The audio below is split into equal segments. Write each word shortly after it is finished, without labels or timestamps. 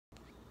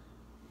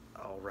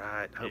All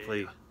right.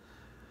 Hopefully,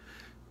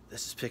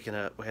 this is picking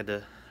up. We had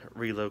to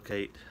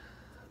relocate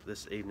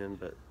this evening,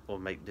 but we'll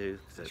make do.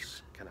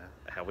 That's kind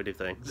of how we do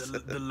things.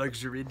 The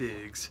luxury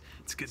digs.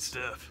 It's good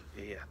stuff.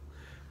 Yeah.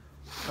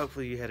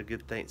 Hopefully, you had a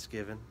good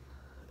Thanksgiving.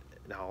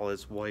 And all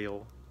is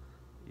well.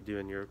 You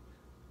doing your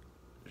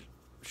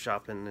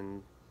shopping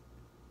and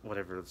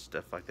whatever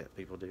stuff like that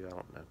people do. I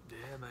don't know.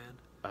 Yeah,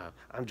 man.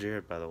 I'm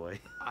Jared, by the way.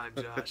 I'm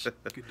Josh.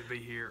 Good to be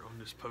here on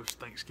this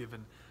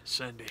post-Thanksgiving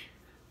Sunday.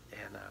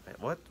 And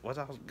man, what's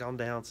all gone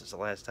down since the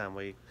last time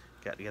we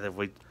got together?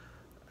 We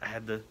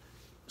had the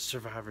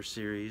Survivor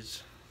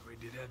Series. We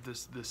did have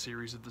the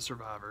series of the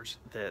Survivors.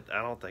 That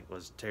I don't think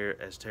was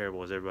as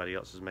terrible as everybody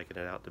else is making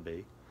it out to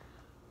be.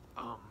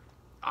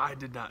 I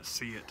did not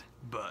see it,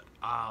 but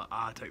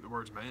I take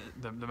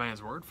the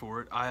man's word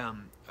for it.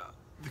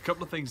 The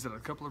couple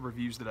of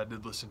reviews that I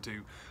did listen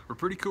to were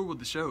pretty cool with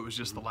the show. It was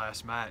just the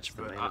last match,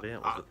 The main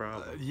event was the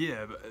problem.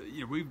 Yeah, but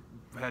we've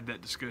had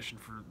that discussion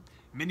for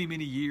many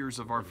years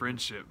of our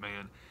friendship,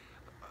 man.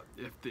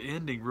 If the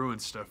ending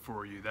ruins stuff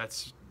for you,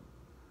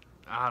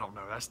 I don't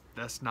know.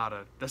 That's not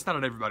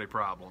an everybody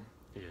problem.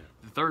 Yeah.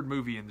 The third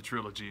movie in the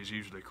trilogy is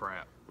usually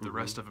crap. The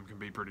rest of them can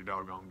be pretty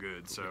doggone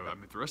good. So I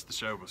mean, the rest of the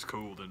show was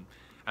cool, and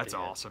that's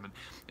awesome. And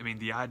I mean,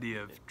 the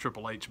idea of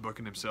Triple H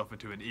booking himself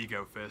into an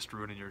ego fest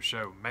ruining your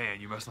show,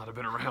 man, you must not have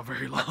been around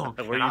very long.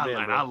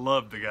 I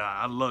love the guy.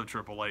 I love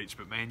Triple H,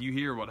 but man, you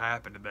hear what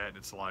happened in that, and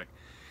it's like,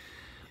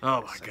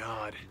 oh my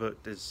God.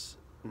 Booked his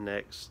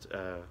next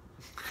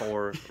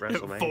 4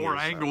 WrestleMania. 4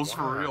 angles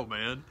for real,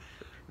 man.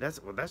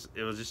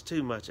 It was just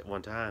too much at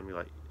one time. You're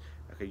like,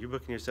 okay, you're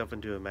booking yourself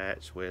into a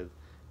match with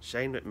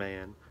Shane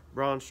McMahon,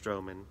 Braun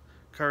Strowman,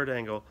 Kurt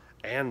Angle,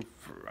 and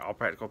for all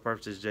practical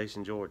purposes,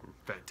 Jason Jordan.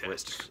 Fantastic.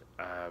 Which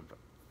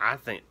I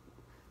think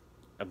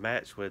a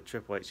match with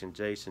Triple H and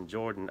Jason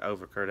Jordan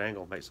over Kurt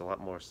Angle makes a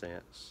lot more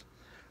sense.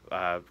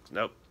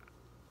 Nope.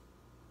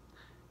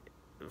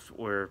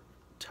 We're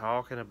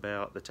talking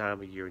about the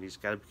time of year, and you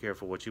just got to be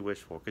careful what you wish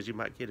for, because you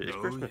might get it. It's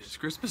Christmas. It's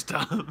Christmas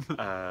time.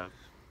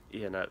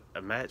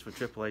 A match with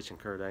Triple H and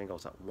Kurt Angle.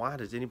 It's like, why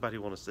does anybody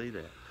want to see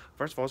that?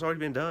 First of all, it's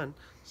already been done.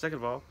 Second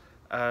of all,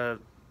 I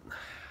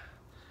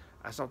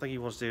just don't think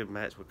you want to see a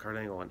match with Kurt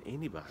Angle on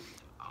anybody.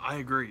 I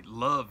agree.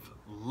 Love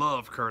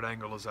Kurt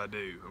Angle as I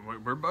do.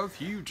 We're both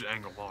huge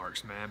Angle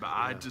marks, man, but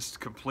I just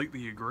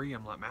completely agree.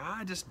 I'm like, man,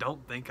 I just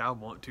don't think I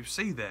want to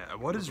see that.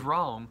 What is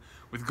wrong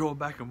with going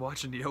back and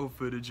watching the old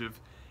footage of,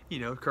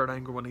 Kurt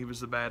Angle when he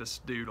was the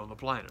baddest dude on the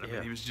planet? I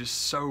mean, he was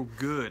just so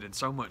good and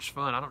so much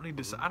fun. I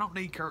don't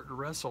need Kurt to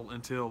wrestle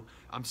until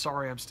I'm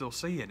sorry I'm still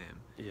seeing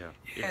him. Yeah,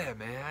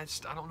 man.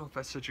 I don't know if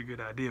that's such a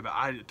good idea, but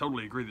I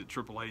totally agree that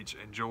Triple H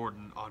and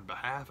Jordan on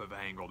behalf of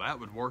Angle, that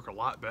would work a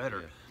lot better.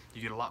 Yeah.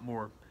 You get a lot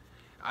more.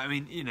 I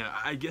mean,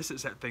 I guess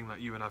it's that thing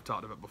that you and I've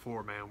talked about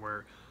before, man,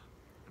 where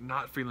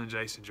not feeling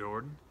Jason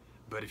Jordan,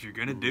 but if you're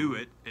going to do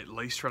it, at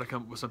least try to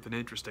come up with something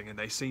interesting, and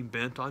they seem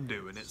bent on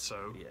doing it,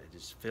 so. Yeah, it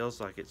just feels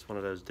like it's one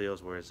of those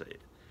deals where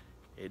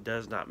it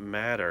does not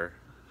matter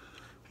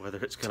whether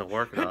it's going to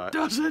work or not. It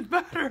doesn't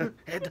matter.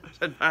 It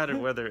doesn't matter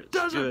whether it's good.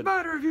 It doesn't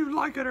matter if you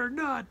like it or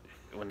not.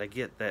 When they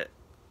get that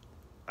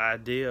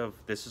idea of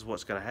this is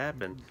what's going to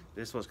happen,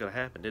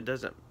 it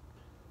doesn't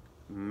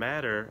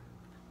matter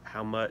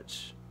how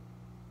much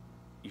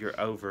you're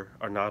over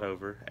or not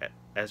over,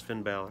 as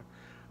Finn Balor,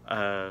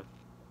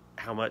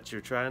 how much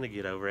you're trying to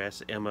get over,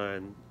 as Emma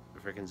and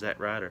freaking Zack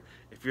Ryder.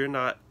 If you're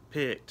not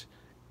picked,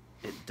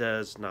 it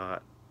does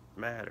not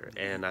matter.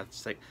 And I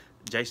think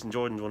Jason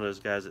Jordan's one of those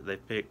guys that they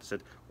picked and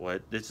said, well,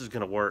 this is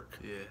going to work.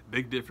 Yeah,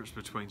 big difference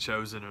between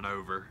chosen and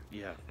over.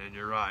 Yeah. And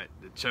you're right.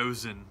 The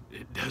chosen,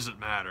 it doesn't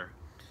matter.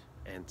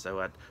 And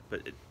so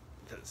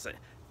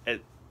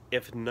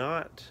if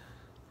not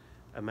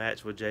a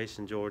match with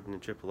Jason Jordan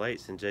and Triple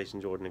H, then Jason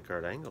Jordan and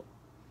Kurt Angle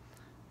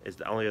is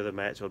the only other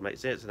match that would make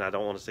sense, and I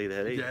don't want to see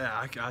that either.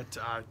 Yeah,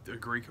 I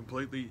agree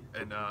completely,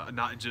 and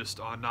not just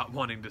on not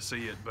wanting to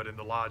see it, but in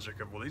the logic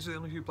of, well, these are the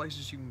only 2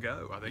 places you can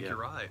go. I think you're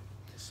right.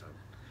 So,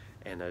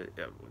 and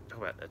talk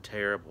about a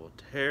terrible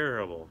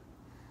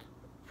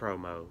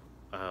promo.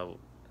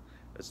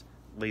 It's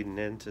leading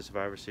into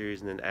Survivor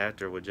Series, and then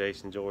after with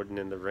Jason Jordan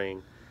in the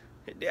ring.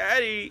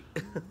 Daddy!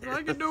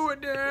 I can do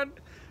it, Dad.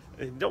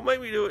 Don't make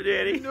me do it,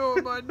 Daddy. You know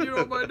what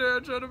my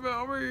dad said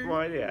about me?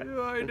 My dad?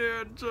 My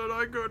dad said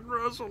I couldn't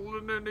wrestle,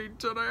 and then he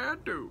said I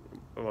had to.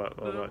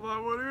 What? What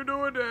are you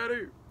doing,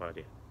 Daddy? My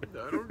dad.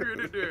 I don't get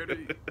it,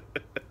 Daddy.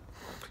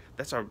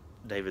 That's our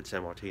David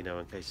Sammartino,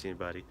 in case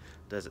anybody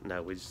doesn't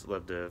know. We just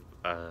love to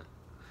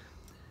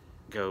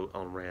go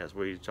on rants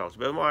where he talks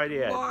about my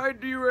dad. Why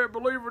do you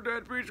believe what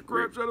that piece of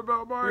crap said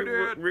about my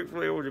dad? Ric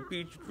Flair was a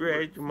piece of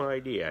trash to my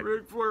dad.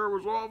 Ric Flair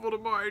was awful to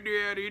my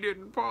dad. He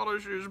didn't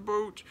polish his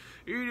boots.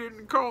 He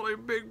didn't call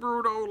him Big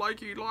Bruno like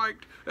he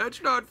liked.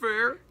 That's not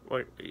fair.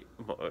 My dad.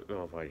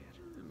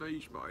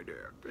 He's my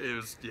dad. It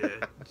was,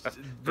 yeah.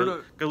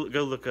 Go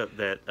look up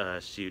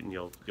that shoot, and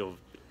you'll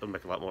It'll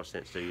make a lot more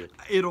sense to you.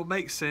 It'll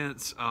make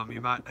sense.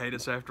 You might hate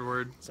us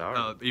afterward.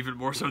 Sorry. Even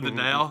more so than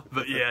now.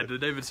 But yeah, the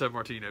David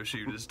Sanmartino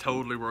shoot is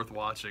totally worth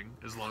watching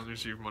as long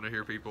as you want to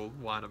hear people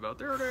whine about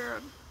their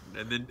dad.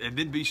 And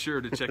then be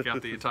sure to check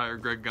out the entire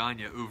Greg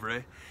Gagne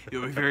ouvre.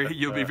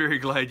 You'll be very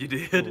glad you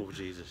did. Oh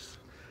Jesus.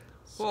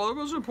 Well, it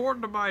was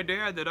important to my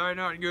dad that I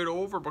not get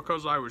over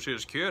because I was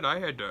his kid. I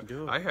had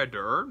to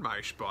earn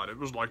my spot. It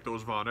was like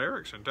those Von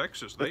Erichs in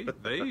Texas. They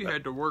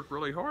had to work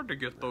really hard to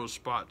get those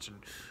spots and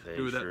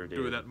do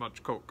that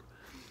much coke.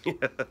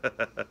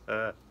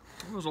 It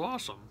was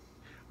awesome.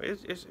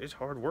 It's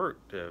hard work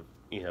to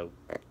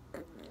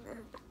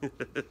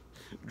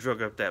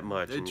drug up that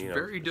much. It's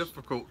very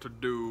difficult to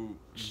do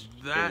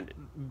that.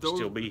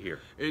 Still be here.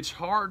 It's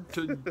hard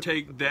to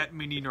take that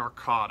many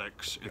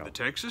narcotics in the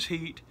Texas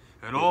heat.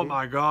 And oh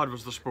my God,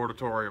 was the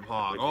sportatorium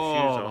hot.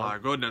 Oh my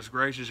goodness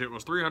gracious, it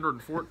was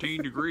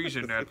 314 degrees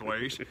in that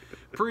place.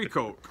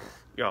 Pre-coke.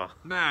 Yeah.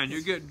 Man,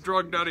 you get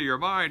drugged out of your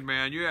mind,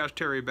 man. You ask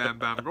Terry Bam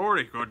Bam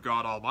Gordy, good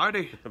God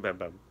almighty. Bam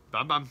Bam.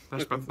 Bam Bam.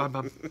 That's Bam Bam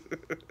Bam.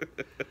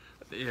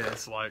 Yeah,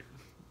 it's like,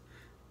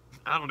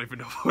 I don't even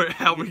know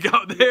how we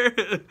got there.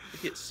 It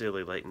gets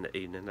silly late in the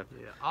evening.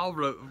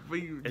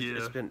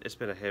 It's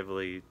been a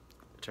heavily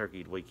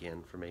turkeyed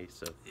weekend for me,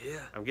 so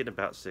yeah. I'm getting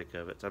about sick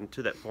of it. So I'm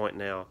to that point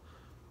now.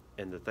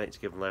 And the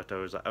Thanksgiving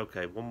leftovers, like,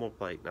 okay, one more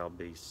plate and I'll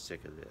be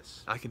sick of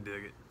this. I can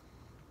dig it.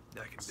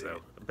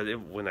 But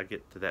when I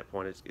get to that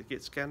point, it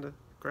gets kind of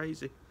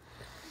crazy.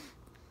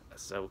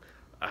 So,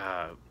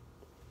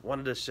 one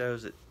of the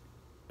shows that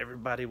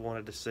everybody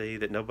wanted to see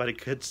that nobody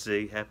could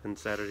see happened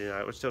Saturday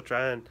night. We're still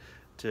trying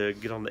to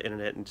get on the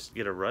internet and just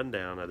get a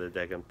rundown of the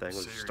daggum thing.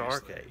 Was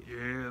Starcade.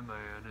 Yeah,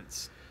 man.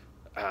 It's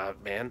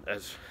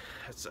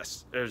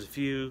there's a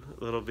few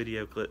little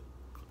video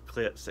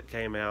clips that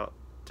came out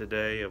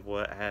today of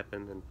what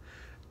happened, and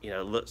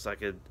it looks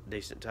like a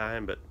decent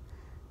time, but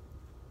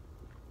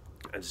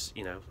it's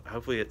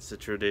hopefully it's a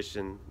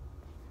tradition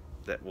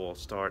that will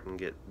start and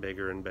get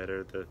bigger and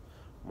better the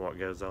more it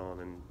goes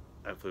on, and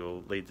hopefully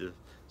will lead to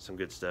some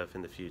good stuff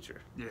in the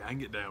future. Yeah, I can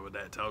get down with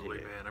that totally,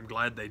 man. I'm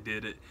glad they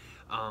did it.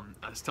 I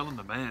was telling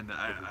the man that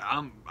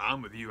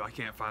I'm with you. I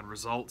can't find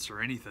results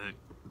or anything,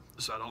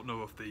 so I don't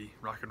know if the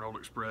Rock and Roll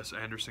Express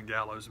Anderson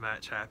Gallows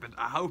match happened.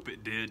 I hope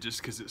it did,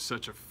 just because it's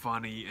such a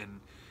funny and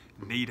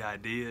neat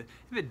idea.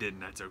 If it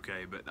didn't, that's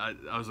okay, but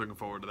I was looking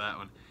forward to that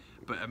one.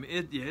 But I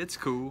mean, it's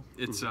cool.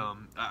 It's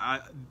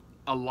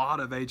a lot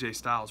of AJ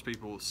Styles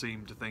people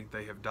seem to think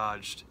they have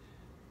dodged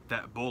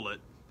that bullet.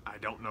 I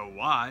don't know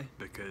why,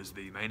 because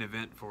the main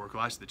event for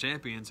Clash of the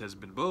Champions has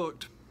been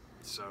booked.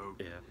 So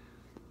yeah,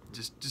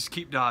 just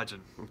keep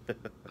dodging.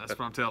 That's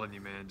what I'm telling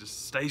you, man.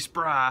 Just stay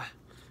spry.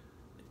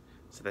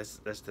 So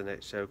that's the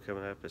next show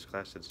coming up is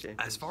Clash of the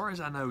Champions. As far as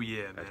I know,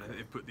 yeah, man. Okay.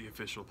 They put the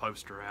official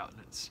poster out,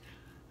 and it's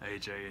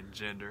AJ and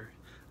Gender.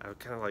 I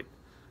kind of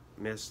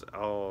missed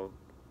all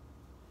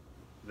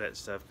that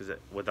stuff because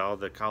with all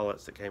the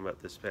call-ups that came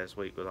up this past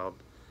week with all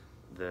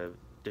the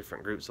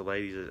different groups of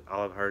ladies,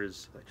 all I've heard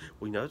is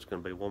we know it's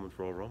going to be Women's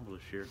Royal Rumble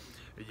this year.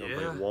 It's going to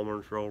be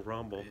Women's Royal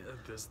Rumble.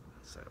 Yeah,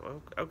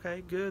 so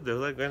okay, good. They're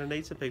going to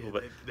need some people,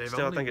 but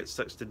still, I think it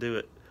sucks to do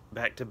it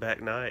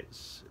back-to-back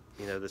nights.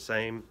 The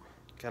same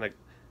kind of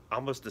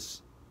almost the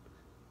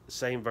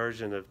same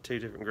version of two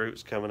different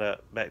groups coming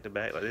up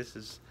back-to-back. This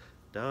is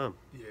dumb.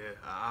 Yeah,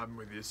 I'm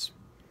with you.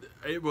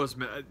 It was,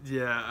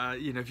 yeah.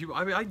 If you,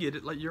 I get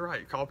it. You're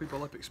right. Call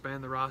people up,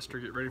 expand the roster,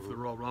 get ready for the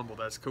Royal Rumble.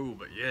 That's cool.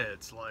 But yeah,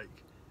 it's like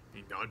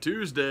on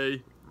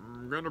Tuesday,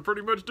 we're gonna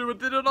pretty much do what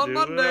they did on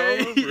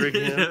Monday.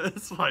 Yeah,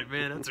 it's like,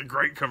 man, that's a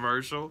great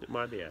commercial. It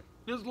might be.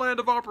 It's land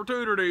of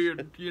opportunity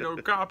and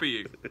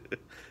copying.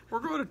 We're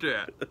good at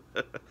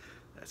that.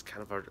 That's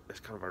kind of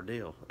our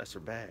deal. That's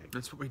our bag.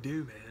 That's what we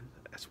do, man.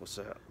 That's what's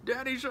up.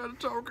 Daddy said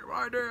it's okay.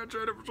 My dad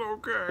said it was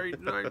okay.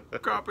 They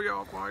copy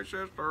off my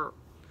sister.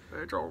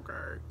 It's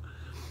okay.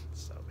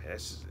 So man,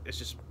 it's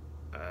just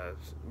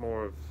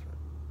more of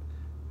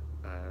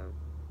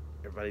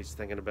everybody's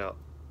thinking about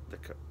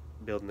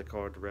building the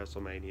card to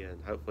WrestleMania,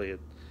 and hopefully,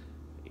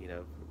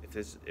 if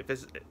this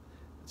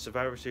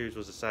Survivor Series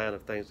was a sign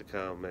of things to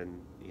come,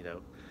 and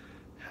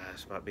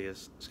this might be a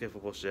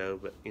skippable show,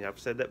 but I've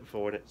said that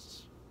before, and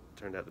it's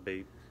turned out to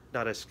be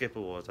not as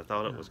skippable as I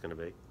thought it was going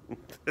to be.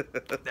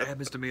 That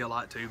happens to me a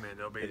lot too, man.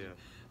 There'll be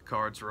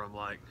cards where I'm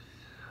like,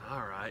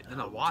 all right, then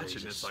I watch it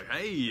and it's like,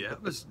 hey,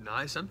 that was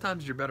nice.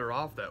 Sometimes you're better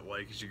off that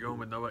way because you go in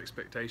with no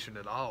expectation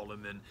at all,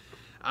 and then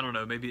I don't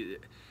know, maybe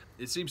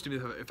it seems to me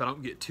that if I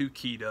don't get too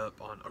keyed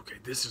up on, okay,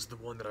 this is the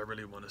one that I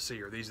really want to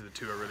see, or these are the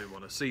two I really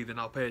want to see, then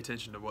I'll pay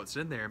attention to what's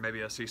in there, and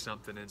maybe I see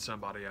something in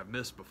somebody I've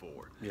missed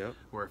before. Yeah.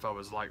 Where if I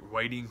was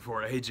waiting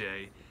for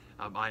AJ,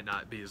 I might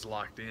not be as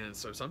locked in.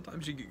 So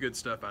sometimes you get good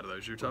stuff out of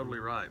those. You're totally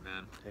right,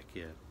 man. Heck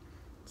yeah.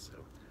 So,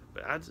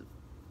 but I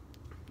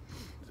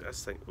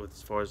just think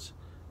as far as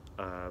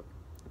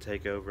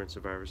Takeover and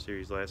Survivor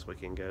Series last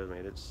weekend goes,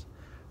 man, it's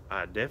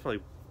definitely,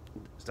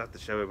 it's not the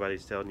show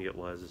everybody's telling you it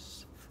was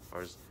as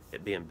far as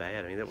it being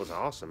bad. I mean, it was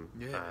awesome.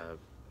 Yeah.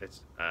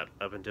 It's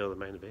up until the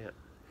main event.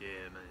 Yeah,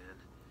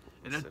 man.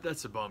 And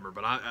that's a bummer,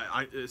 but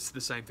I it's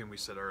the same thing we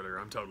said earlier.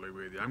 I'm totally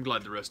with you. I'm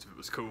glad the rest of it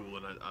was cool,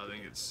 and I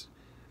think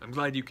I'm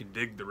glad you can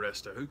dig the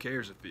rest of it. Who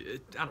cares if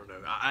I don't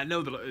know. I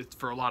know that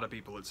for a lot of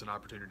people, it's an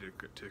opportunity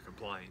to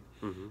complain.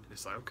 Mm-hmm.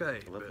 It's like, okay.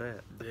 Love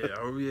that. Yeah,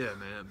 oh yeah,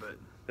 man. But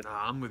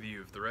nah, I'm with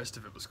you. If the rest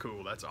of it was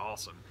cool, that's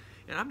awesome.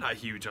 And I'm not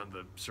huge on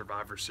the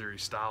Survivor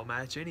Series style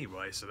match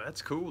anyway, so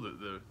that's cool that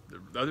the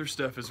other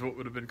stuff is what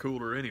would have been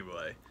cooler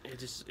anyway.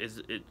 It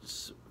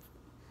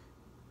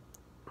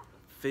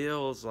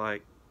feels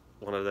like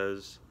one of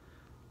those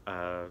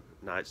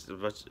nights,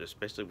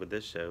 especially with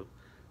this show,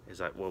 is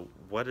like, well,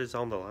 what is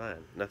on the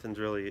line? Nothing's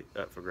really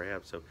up for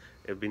grabs. So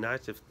it would be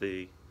nice if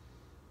the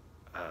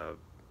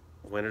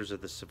winners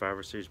of the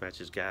Survivor Series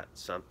matches got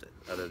something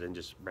other than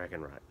just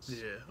bragging rights.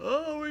 Yeah.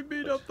 Oh, we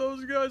beat up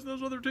those guys in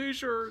those other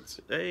T-shirts.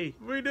 Hey.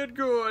 We did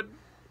good.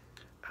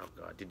 Oh,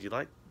 God. Did you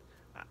like...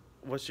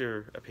 what's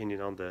your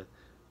opinion on the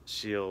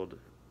Shield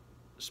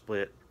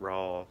split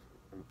Raw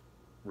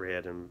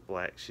red and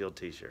black Shield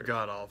T-shirt?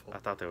 God awful. I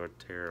thought they were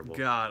terrible.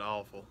 God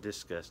awful.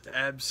 Disgusting.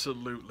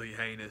 Absolutely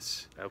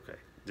heinous. Okay.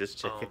 Just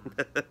checking.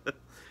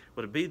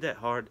 Would it be that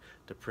hard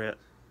to print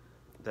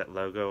that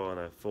logo on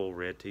a full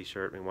red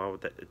T-shirt? I mean, why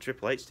would that?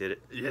 Triple H did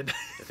it. Yeah.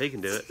 If he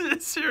can do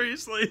it.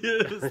 Seriously,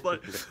 it's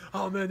like,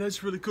 oh man,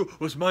 that's really cool.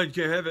 What's mine? You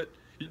can't have it.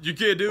 You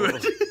can't do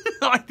it.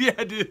 Like the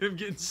idea of him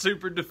getting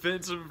super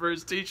defensive for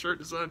his T-shirt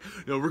design.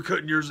 We're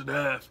cutting yours in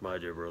half. It's my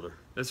dear brother.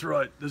 That's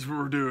right. That's what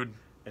we're doing.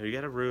 And you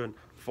got to ruin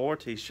 4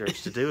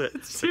 T-shirts to do it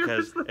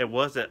because it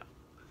wasn't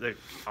the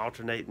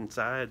alternating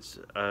sides.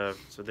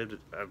 So they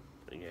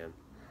again.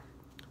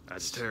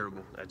 It's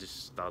terrible. I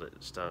just thought it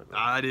stunk.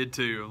 I did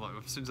too. Like,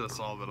 as soon as I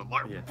saw that, I'm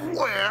like, yeah.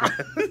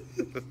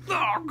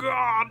 Oh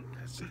God!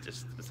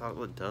 It's all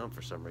look dumb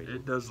for some reason.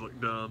 It does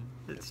look dumb.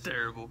 It's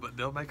terrible, but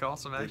they'll make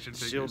awesome action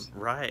figures. Shield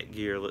riot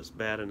gear looks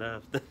bad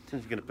enough.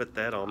 You're gonna put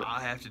that on it. I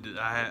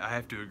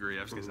have to agree.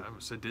 I was gonna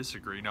say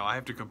disagree. No, I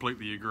have to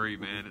completely agree,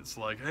 man. It's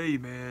like, hey,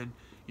 man.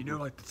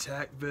 Like the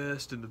tack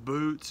vest and the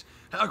boots.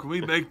 How can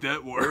we make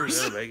that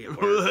worse? Yeah, make it worse.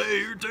 Well, hey,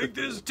 here, take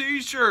this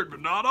T-shirt, but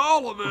not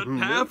all of it.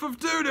 Half of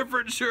 2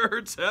 different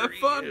shirts. Have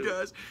fun,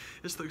 guys.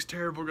 This looks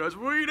terrible, guys.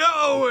 We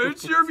know.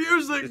 It's your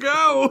music.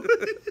 Go.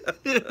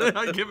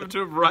 I give it to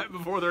them right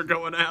before they're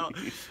going out.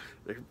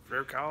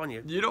 They're calling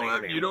you. You don't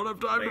have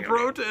time to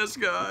protest,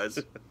 guys.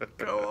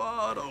 Go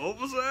on. What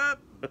was that?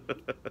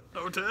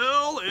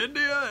 Hotel,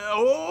 India.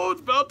 Oh, it's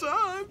about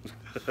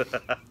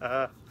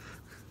time.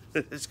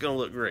 It's gonna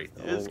look great.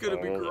 It's gonna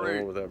be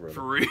great.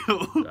 For real.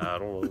 I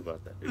don't know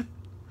about that, dude.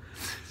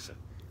 So,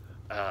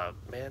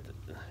 man,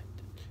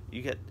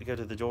 you got to go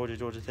to the Georgia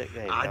Tech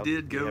game. I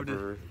did go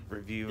to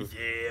review.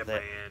 Yeah,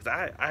 that.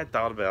 man. I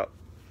thought about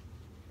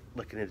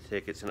looking into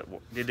tickets, and it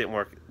didn't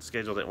work. The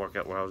schedule didn't work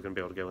out where I was going to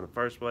be able to go in the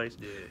first place.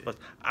 Yeah. But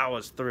I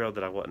was thrilled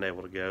that I wasn't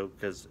able to go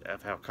because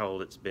of how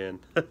cold it's been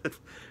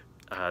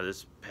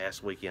this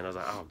past weekend. I was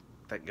like, oh,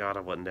 thank God I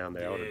wasn't down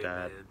there. I would have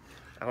died. Man.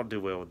 I don't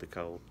do well with the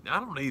cold. I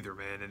don't either,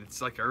 man. And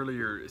it's like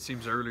it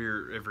seems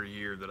earlier every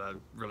year that I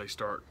really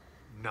start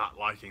not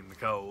liking the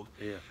cold.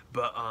 Yeah.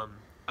 But,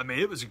 I mean,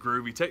 it was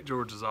groovy. Tech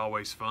George is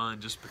always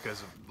fun just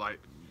because of, like,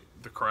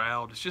 the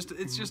crowd. It's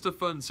just a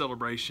fun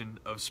celebration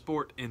of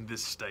sport in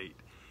this state.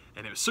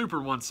 And it was super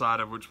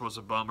one-sided, which was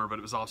a bummer, but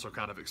it was also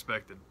kind of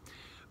expected.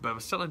 But I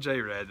was telling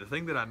J-Rad, the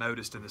thing that I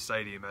noticed in the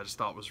stadium I just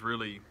thought was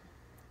really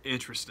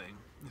interesting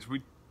is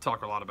we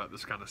talk a lot about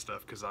this kind of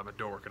stuff because I'm a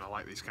dork and I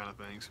like these kind of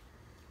things.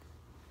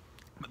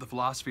 But the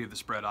philosophy of the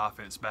spread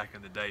offense back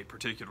in the day,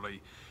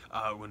 particularly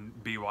when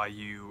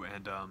BYU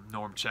and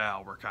Norm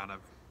Chow were kind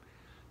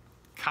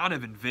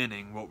of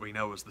inventing what we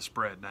know as the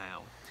spread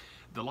now.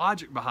 The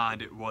logic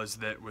behind it was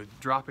that with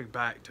dropping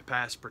back to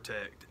pass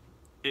protect,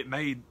 it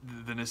made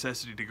the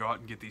necessity to go out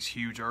and get these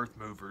huge earth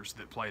movers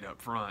that played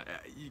up front.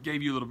 It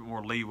gave you a little bit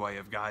more leeway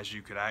of guys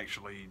you could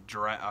actually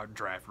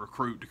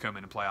recruit to come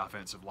in and play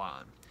offensive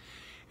line.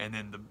 And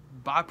then the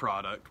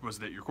byproduct was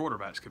that your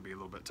quarterbacks could be a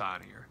little bit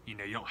tinier. You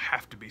don't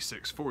have to be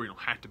 6'4". You don't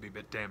have to be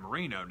Dan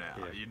Marino now.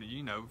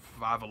 Yeah.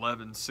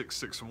 5'11",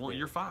 6'1",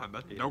 you're fine.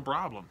 That's no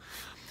problem.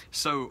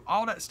 So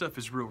all that stuff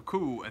is real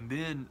cool. And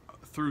then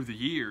through the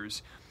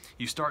years,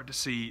 you start to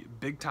see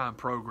big-time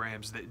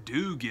programs that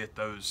do get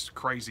those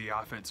crazy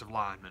offensive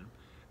linemen,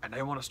 and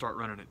they want to start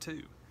running it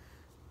too.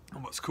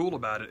 And what's cool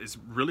about it is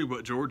really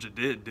what Georgia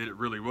did it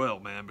really well,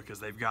 man, because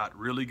they've got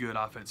really good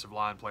offensive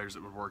line players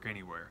that would work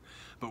anywhere.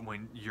 But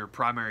when your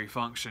primary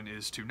function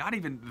is to not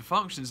even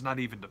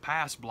to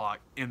pass block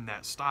in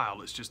that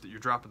style, it's just that you're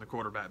dropping the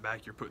quarterback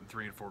back, you're putting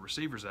 3 and 4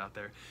 receivers out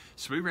there.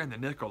 So we ran the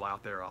nickel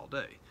out there all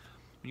day.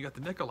 When you got the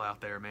nickel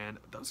out there, man,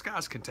 those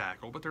guys can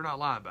tackle, but they're not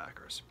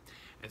linebackers.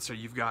 And so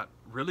you've got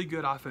really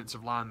good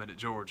offensive linemen at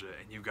Georgia,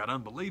 and you've got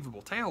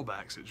unbelievable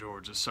tailbacks at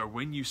Georgia. So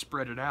when you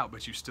spread it out,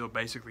 but you still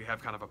basically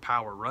have kind of a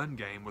power run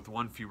game with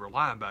one fewer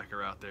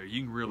linebacker out there,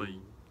 you can really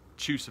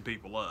chew some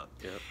people up.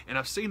 Yep. And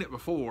I've seen it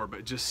before,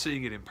 but just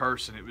seeing it in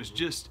person, it was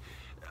just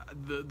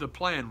the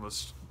plan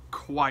was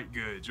quite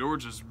good.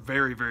 Georgia's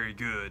very, very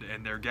good,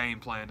 and their game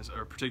plan,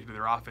 or particularly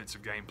their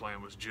offensive game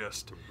plan, was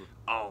just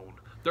on.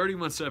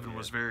 31-7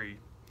 was very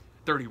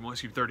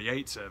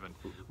 38-7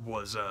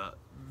 was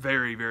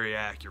very, very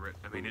accurate.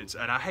 I mean,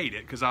 and I hate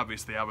it because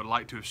obviously I would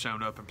like to have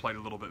shown up and played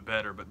a little bit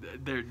better, but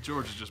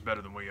Georgia's just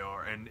better than we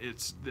are, and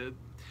it's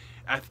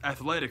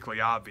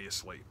athletically,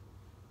 obviously,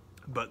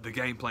 but the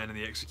game plan and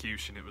the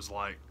execution, it was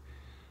like,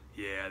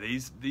 yeah,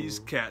 these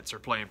cats are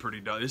playing pretty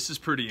dumb. This is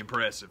pretty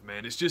impressive,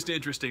 man. It's just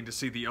interesting to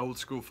see the old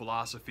school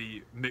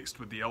philosophy mixed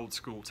with the old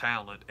school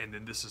talent, and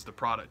then this is the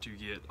product you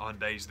get on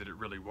days that it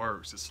really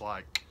works. It's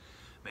like,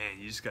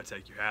 man, you just got to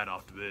take your hat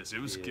off to this. It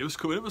was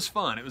cool. It was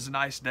fun. It was a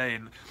nice day,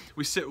 and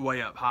we sit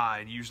way up high,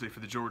 and usually for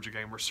the Georgia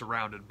game, we're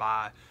surrounded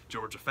by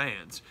Georgia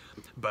fans.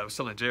 But I was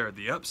telling Jared,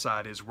 the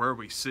upside is where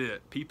we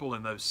sit. People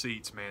in those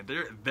seats, man,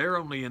 they're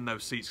only in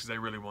those seats because they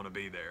really want to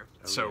be there.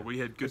 Oh, so we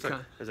had good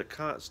time. There's a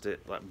constant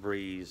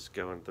breeze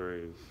going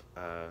through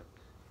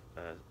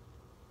that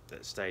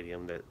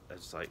stadium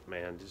that's like,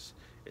 man,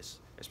 it's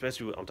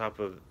especially on top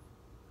of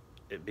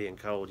it being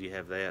cold. You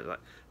have that, like,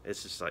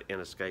 it's just like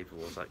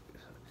inescapable. It's like,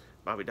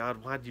 Bobby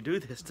Dodd, why'd you do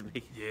this to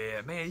me?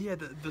 Yeah, man,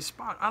 the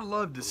spot, I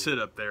love to sit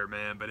up there,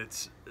 man, but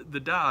the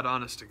Dodd,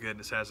 honest to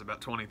goodness, has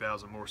about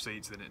 20,000 more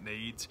seats than it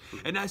needs.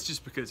 And that's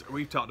just because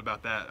we've talked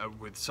about that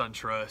with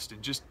SunTrust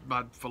and just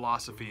my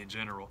philosophy in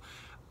general.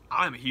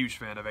 I'm a huge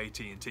fan of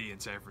AT&T in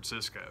San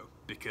Francisco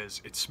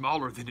because it's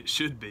smaller than it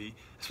should be,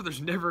 so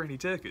there's never any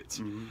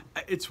tickets.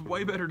 It's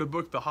way better to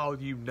book the hall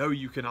you know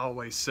you can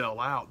always sell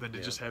out than to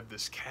just have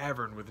this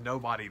cavern with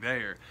nobody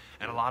there.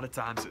 And a lot of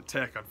times at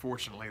Tech,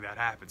 unfortunately, that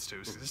happens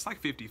to us. It's like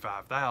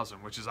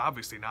 55,000, which is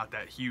obviously not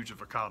that huge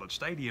of a college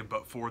stadium,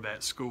 but for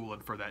that school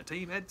and for that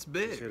team, that's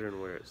big.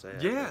 Considering where it's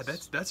at. Yeah,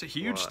 that's a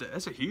huge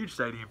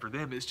stadium for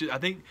them. It's just, I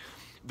think,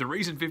 the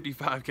reason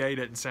 55K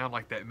doesn't sound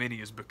like that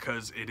many is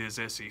because it is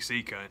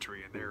SEC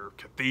country and there are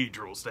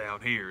cathedrals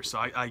down here. So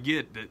I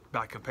get that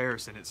by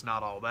comparison it's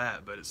not all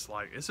that, but it's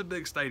like, it's a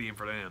big stadium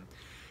for them.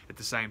 At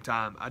the same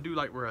time, I do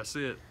like where I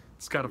sit.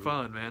 It's kind of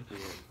fun, man.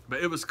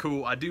 But it was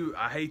cool. I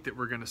hate that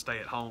we're going to stay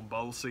at home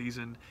bowl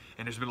season,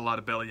 and there's been a lot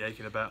of belly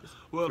aching about,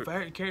 well, if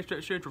I can't stay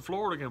at Central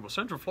Florida again, well,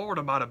 Central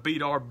Florida might have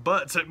beat our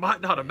butts. It might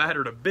not have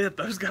mattered a bit.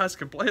 Those guys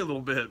can play a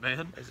little bit,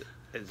 man.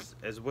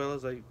 As well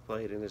as they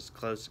played and as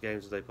close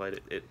games as they played,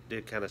 it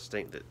did kind of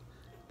stink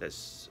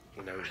that's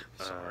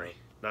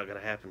not going to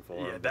happen for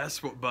them. Yeah,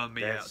 that's what bummed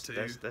me out too.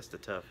 That's the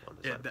tough one.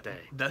 It's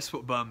that's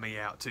what bummed me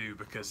out too,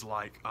 because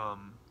like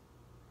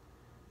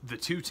the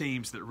two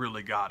teams that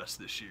really got us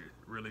this year,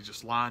 really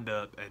just lined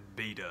up and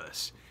beat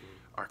us,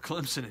 are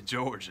Clemson and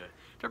Georgia.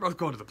 They're both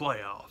going to the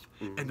playoff,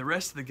 and the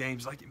rest of the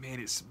games, like, man,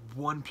 it's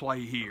one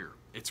play here.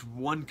 It's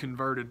one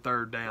converted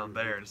third down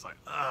there, and it's like,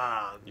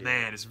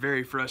 man, it's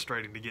very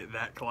frustrating to get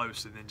that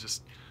close and then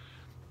just,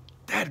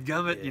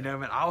 dadgummit, you know,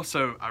 man.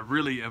 I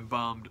really am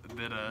bummed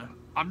that,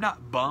 I'm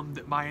not bummed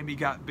that Miami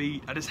got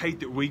beat. I just hate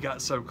that we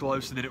got so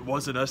close and that it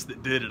wasn't us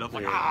that did it. I'm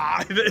like,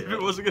 if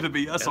it wasn't going to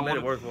be us, I made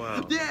it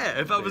worthwhile.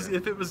 Yeah,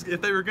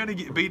 if they were going to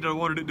get beat, I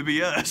wanted it to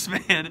be us,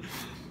 man.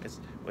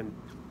 It's when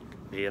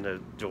being a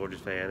Georgia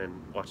fan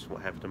and watching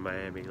what happened to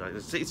Miami, like,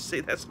 see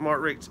that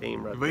Smart Rick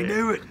team right there. We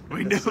knew it.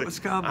 We knew it was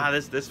coming.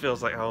 This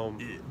feels like home.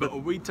 Yeah,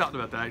 but we talked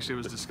about that. Actually, I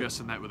was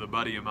discussing that with a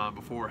buddy of mine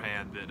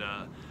beforehand. That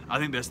I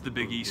think that's the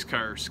Big East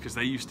curse, because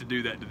they used to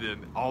do that to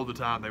them all the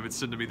time. They would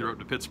send them either up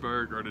to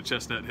Pittsburgh or to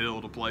Chestnut Hill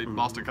to play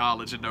Boston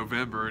College in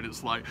November, and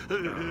it's like,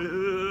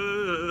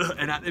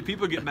 and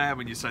people get mad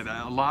when you say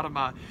that. A lot of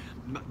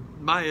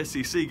my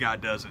SEC guy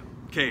doesn't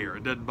care.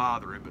 It doesn't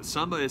bother him. But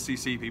some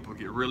SEC people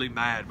get really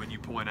mad when you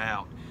point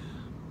out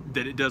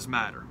that it does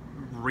matter.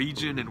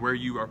 Region and where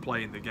you are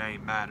playing the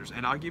game matters.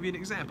 And I'll give you an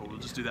example. We'll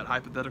just do that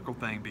hypothetical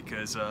thing,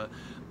 because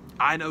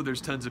I know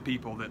there's tons of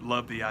people that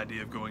love the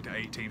idea of going to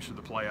 8 teams for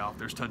the playoff.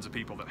 There's tons of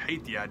people that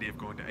hate the idea of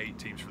going to 8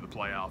 teams for the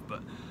playoff.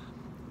 But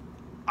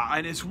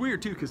and it's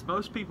weird too, because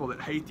most people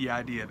that hate the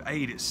idea of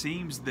 8, it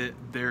seems that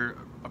their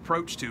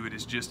approach to it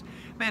is just,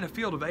 man, a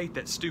field of 8,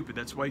 that's stupid.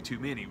 That's way too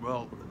many.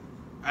 Well,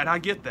 and I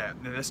get that,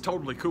 and that's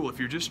totally cool. If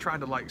you're just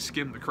trying to, like,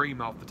 skim the cream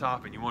off the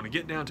top and you want to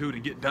get down to it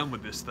and get done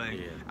with this thing,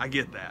 I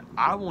get that.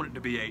 I want it to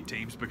be 8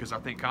 teams because I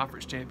think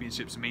conference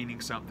championships meaning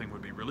something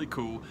would be really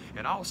cool.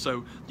 And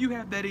also, you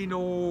have that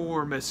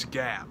enormous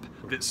gap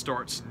that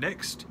starts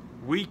next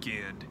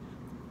weekend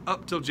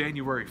up till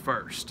January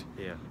 1st.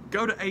 Yeah.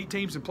 Go to 8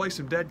 teams and play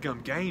some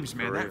deadgum games,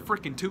 man. That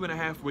freaking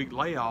 2.5 week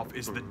layoff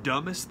is the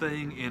dumbest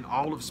thing in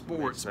all of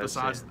sports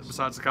besides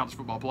the college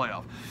football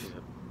playoff.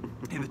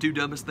 And the two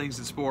dumbest things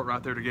in sport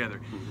right there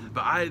together.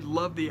 But I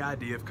love the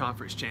idea of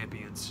conference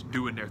champions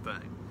doing their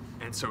thing.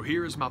 And so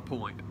here is my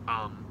point.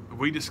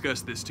 We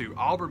discussed this too.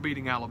 Auburn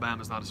beating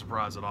Alabama is not a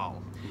surprise at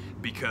all.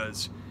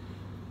 Because,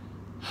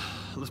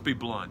 let's be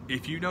blunt,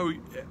 if you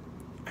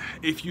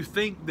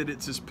think that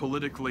it's as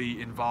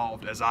politically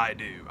involved as I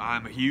do,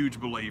 I'm a huge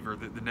believer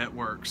that the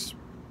networks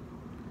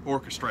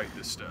orchestrate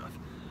this stuff.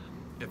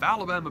 If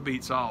Alabama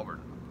beats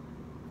Auburn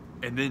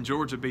and then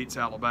Georgia beats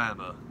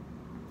Alabama,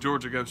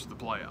 Georgia goes to the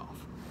playoff.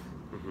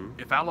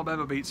 If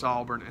Alabama beats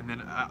Auburn and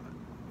then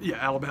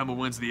Alabama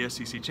wins the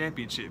SEC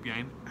championship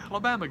game,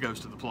 Alabama goes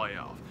to the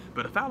playoff.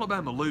 But if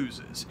Alabama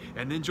loses,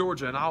 and then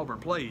Georgia and Auburn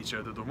play each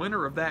other, the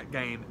winner of that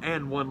game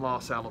and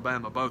one-loss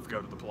Alabama both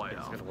go to the playoff.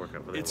 It's going to work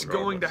out for them It's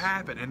regardless. going to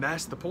happen, and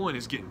that's the point,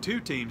 is getting 2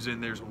 teams in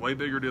there is a way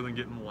bigger deal than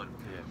getting 1.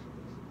 Yeah.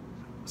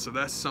 So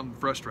that's something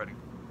frustrating.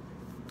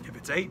 If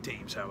it's 8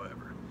 teams,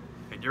 however,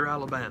 and you're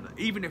Alabama,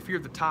 even if you're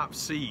the top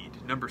seed,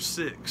 number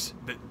 6,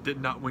 that did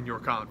not win your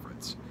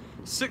conference,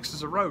 6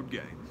 is a road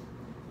game.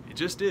 It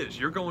just is.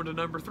 You're going to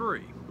number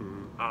 3.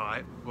 All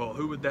right, well,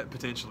 who would that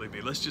potentially be?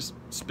 Let's just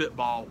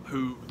spitball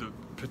who the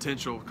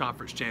potential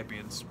conference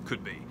champions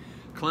could be.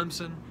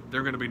 Clemson,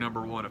 they're going to be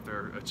number 1 if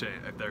they're a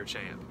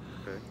champ.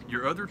 Okay.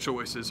 Your other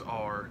choices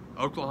are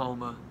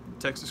Oklahoma,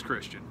 Texas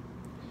Christian.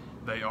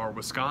 They are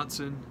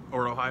Wisconsin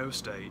or Ohio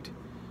State.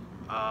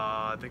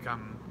 I think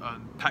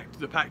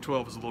the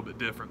Pac-12 is a little bit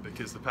different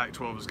because the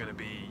Pac-12 is going to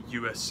be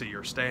USC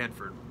or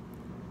Stanford.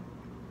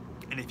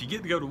 And if you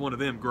get to go to one of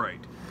them,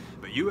 great.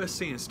 But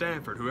USC and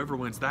Stanford, whoever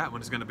wins that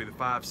one is going to be the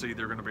 5 seed.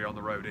 They're going to be on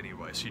the road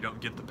anyway, so you don't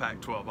get the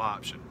Pac-12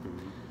 option.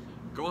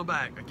 Going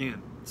back,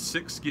 again,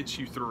 6 gets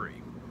you 3.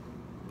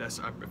 That's,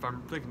 if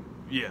I'm thinking,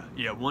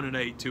 yeah, 1 and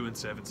 8, 2 and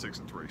 7, 6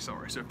 and 3,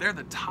 sorry. So if they're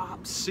the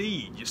top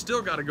seed, you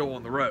still got to go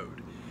on the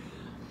road.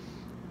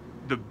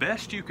 The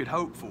best you could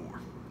hope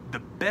for, the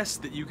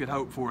best that you could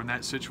hope for in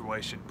that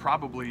situation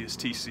probably is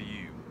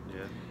TCU.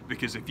 Yeah.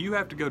 Because if you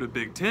have to go to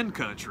Big Ten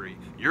country,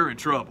 you're in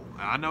trouble.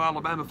 I know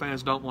Alabama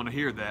fans don't want to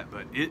hear that,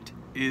 but it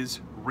is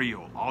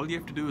real. All you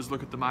have to do is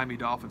look at the Miami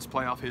Dolphins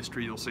playoff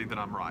history. You'll see that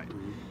I'm right.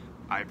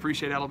 I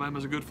appreciate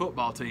Alabama's a good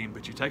football team,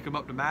 but you take them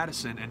up to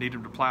Madison and need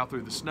them to plow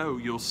through the snow,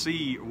 you'll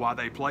see why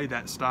they play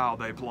that style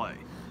they play.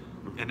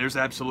 And there's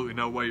absolutely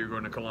no way you're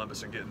going to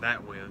Columbus and getting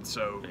that win.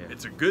 So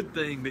it's a good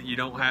thing that you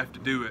don't have to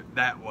do it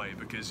that way,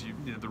 because you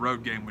know, the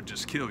road game would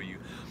just kill you.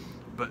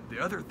 But the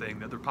other thing,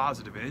 the other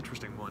positive and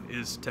interesting one,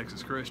 is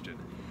Texas Christian.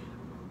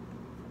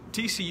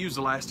 TCU's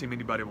the last team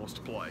anybody wants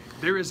to play.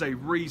 There is a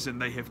reason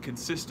they have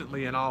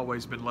consistently and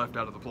always been left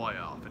out of the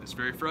playoff, and it's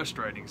very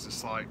frustrating. It's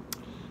just like,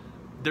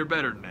 they're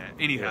better than that.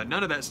 Anyhow,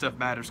 none of that stuff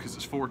matters because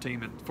it's 4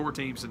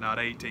 teams and not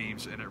 8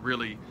 teams, and it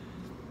really,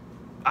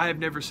 I have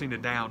never seen a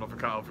down of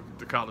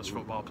the college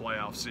football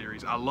playoff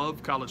series. I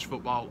love college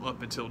football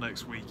up until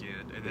next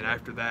weekend, and then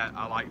after that,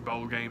 I like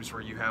bowl games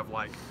where you have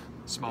like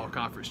small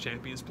conference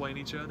champions playing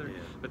each other.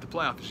 But the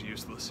playoff is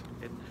useless.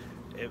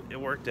 It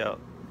worked out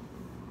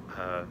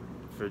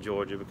for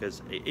Georgia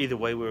because either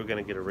way we were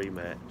going to get a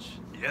rematch.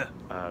 Yeah.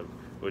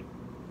 With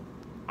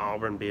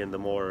Auburn being the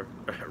more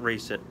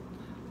recent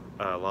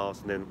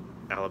loss, and then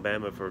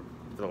Alabama for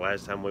the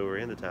last time we were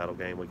in the title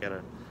game, we kind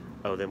of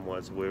owe them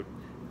one. So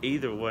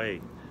either way,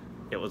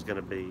 it was going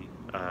to be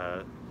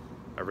a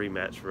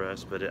rematch for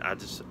us. But I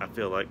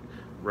feel like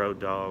Road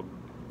Dogg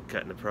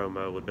cutting the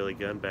promo with Billy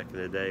Gunn back in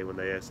the day when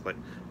they asked, like,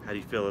 how do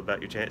you feel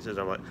about your chances?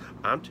 I'm like,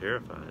 I'm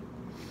terrified.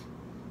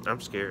 I'm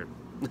scared.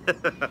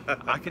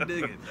 I can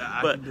dig it.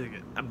 I can dig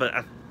it. But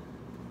I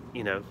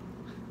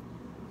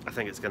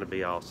think it's going to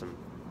be awesome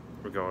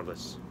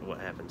regardless of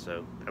what happens.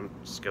 So I'm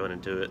just going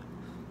into it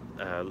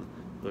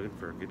looking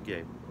for a good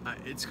game.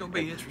 It's going to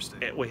be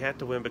interesting. We had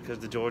to win because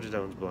the Georgia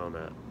Dome's blown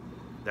up.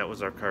 That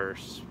was our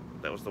curse.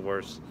 That was the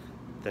worst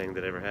thing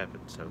that ever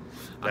happened. So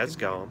that's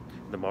gone.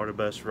 The martyr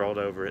bus rolled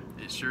over it.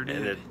 It sure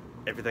did. And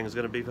everything's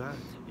going to be fine.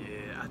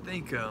 Yeah,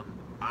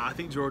 I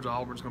think Georgia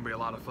Auburn's going to be a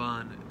lot of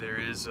fun. There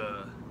is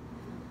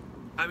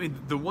I mean,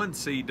 the 1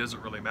 seed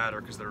doesn't really matter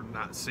because they're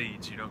not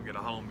seeds. You don't get a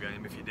home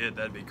game. If you did,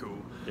 that'd be cool.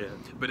 Yeah.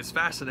 But it's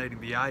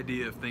fascinating, the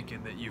idea of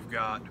thinking that you've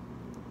got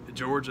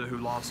Georgia, who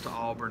lost to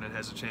Auburn and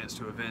has a chance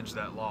to avenge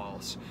that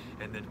loss,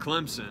 and then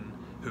Clemson,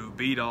 who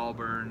beat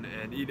Auburn,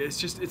 and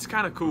it's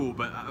kind of cool.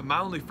 But my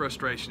only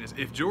frustration is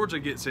if Georgia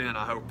gets in,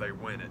 I hope they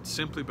win it,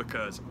 simply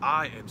because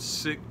I am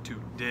sick to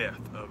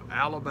death of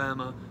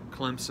Alabama,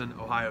 Clemson,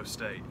 Ohio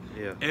State.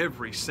 Yeah.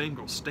 Every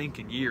single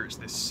stinking year it's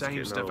this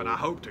same stuff, and I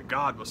hope to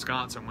God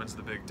Wisconsin wins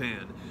the Big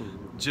Ten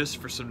just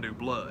for some new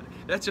blood.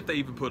 That's if they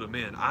even put them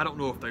in. I don't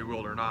know if they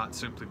will or not,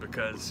 simply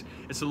because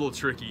it's a little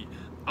tricky,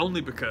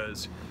 only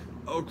because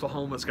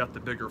Oklahoma's got the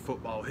bigger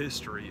football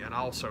history, and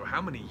also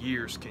how many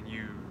years can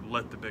you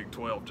let the Big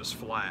 12 just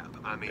flap?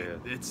 I mean,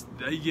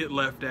 they get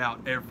left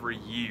out every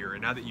year,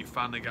 and now that you've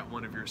finally got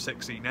one of your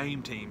sexy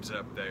name teams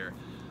up there,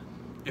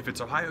 if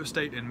it's Ohio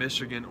State and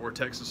Michigan or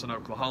Texas and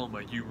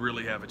Oklahoma, you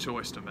really have a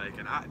choice to make.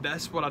 And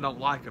that's what I don't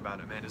like about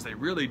it, man, is they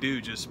really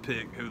do just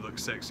pick who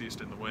looks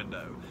sexiest in the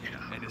window.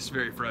 Yeah. And it's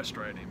very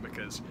frustrating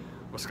because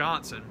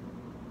Wisconsin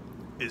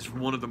is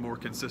one of the more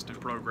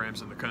consistent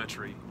programs in the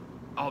country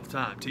all the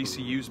time.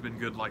 TCU's been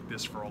good like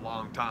this for a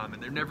long time,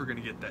 and they're never going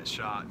to get that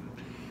shot. And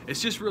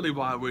it's just really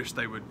why I wish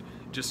they would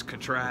just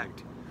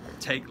contract,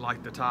 take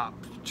like the top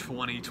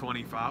 20,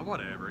 25,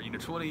 whatever,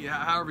 20,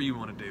 however you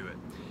want to do it.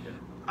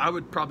 I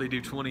would probably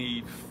do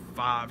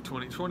 25,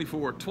 20,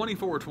 24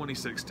 or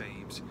 26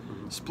 teams,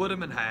 split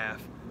them in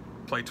half,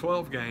 play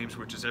 12 games,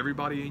 which is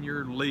everybody in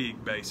your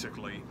league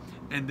basically,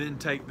 and then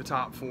take the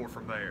top 4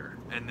 from there.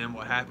 And then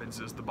what happens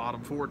is the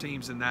bottom 4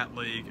 teams in that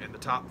league and the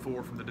top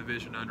 4 from the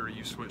division under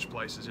you switch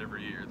places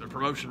every year. The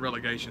promotion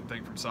relegation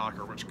thing from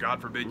soccer, which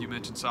God forbid you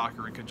mention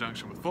soccer in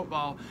conjunction with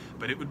football,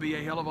 but it would be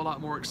a hell of a lot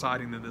more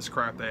exciting than this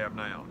crap they have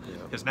now.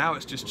 Because now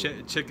it's just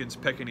chickens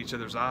pecking each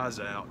other's eyes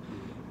out,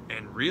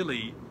 and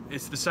really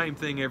it's the same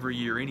thing every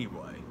year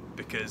anyway.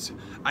 Because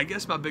I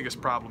guess my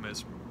biggest problem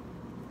is,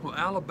 well,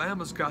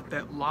 Alabama's got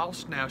that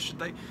loss now.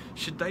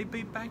 Should they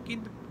be back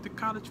in the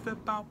college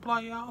football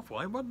playoff?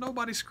 Well, ain't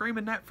nobody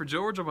screaming that for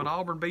Georgia when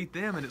Auburn beat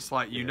them, and it's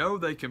like, you know,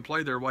 they can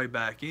play their way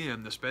back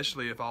in,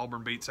 especially if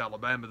Auburn beats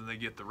Alabama, then they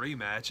get the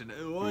rematch. And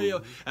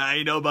well,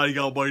 ain't nobody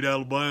gonna beat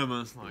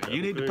Alabama. It's like,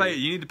 you need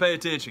to pay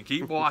attention.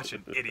 Keep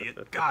watching,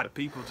 idiot. God,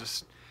 people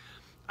just,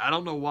 I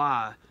don't know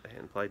why. They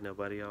hadn't played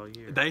nobody all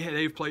year.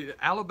 They've played.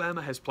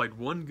 Alabama has played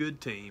one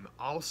good team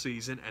all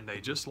season, and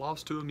they just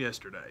lost to them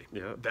yesterday.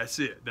 Yep. That's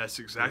it. That's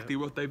exactly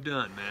what they've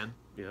done, man.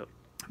 Yep.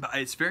 But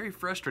it's very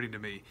frustrating to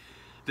me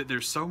that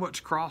there's so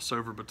much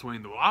crossover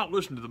between well, I don't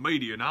listen to the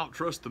media and I don't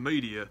trust the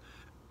media,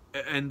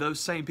 and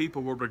those same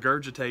people will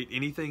regurgitate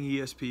anything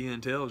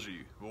ESPN tells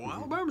you. Well,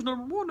 Alabama's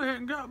 #1. They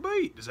hadn't got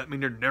beat. Does that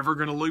mean they're never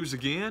going to lose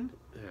again?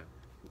 Yeah.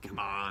 Come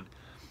on.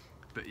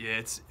 But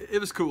yeah, it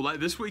was cool. Like,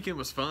 this weekend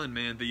was fun,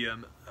 man. The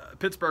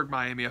Pittsburgh,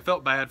 Miami. I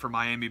felt bad for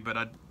Miami,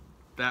 but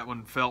that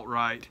one felt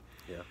right.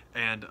 Yeah.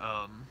 And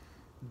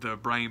the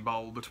Brain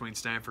Bowl between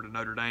Stanford and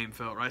Notre Dame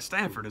felt right.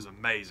 Stanford is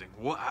amazing.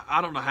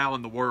 I don't know how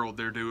in the world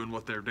they're doing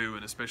what they're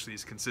doing, especially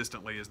as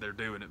consistently as they're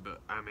doing it. But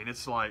I mean,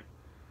 it's like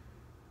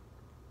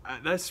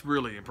that's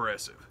really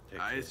impressive.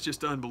 It's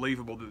just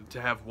unbelievable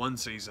to have one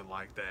season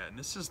like that. And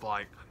this is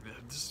like,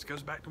 this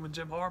goes back to when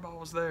Jim Harbaugh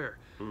was there.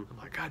 I'm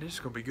like, God, this is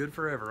gonna be good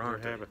forever,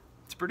 aren't they?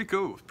 It's pretty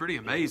cool. It's pretty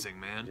amazing,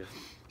 man. Yeah.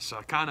 So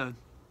I kind of,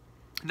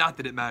 not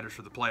that it matters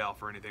for the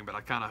playoff or anything, but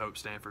I kind of hope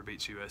Stanford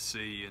beats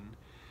USC. And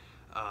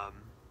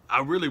I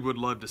really would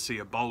love to see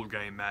a bowl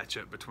game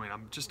matchup between,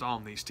 I'm just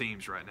on these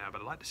teams right now, but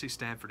I'd like to see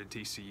Stanford and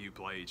TCU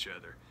play each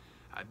other.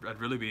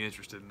 I'd really be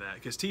interested in that,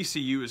 because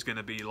TCU is going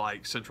to be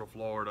like Central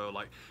Florida,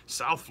 like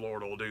South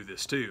Florida will do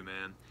this too,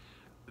 man.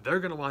 They're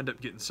going to wind up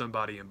getting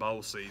somebody in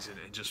bowl season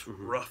and just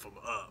rough them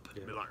up.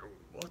 Yeah. Be like,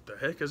 what the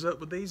heck is up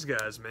with these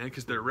guys, man?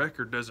 Because their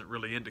record doesn't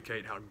really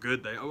indicate how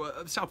good they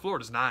are. South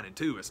Florida's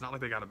 9-2. It's not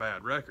like they got a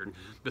bad record,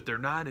 but they're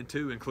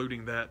 9-2,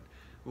 including that,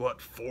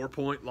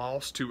 4-point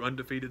loss to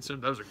undefeated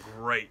Central. That was a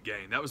great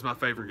game. That was my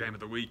favorite game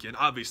of the weekend,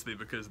 obviously,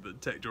 because the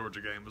Tech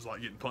Georgia game was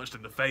like getting punched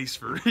in the face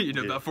for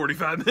about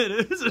 45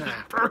 minutes.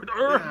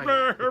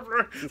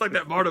 It's like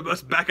that MARTA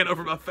bus backing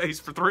over my face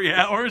for 3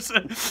 hours.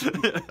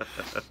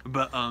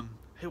 But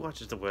who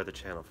watches the Weather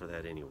Channel for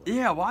that anyway?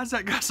 Yeah, why is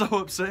that guy so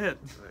upset?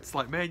 It's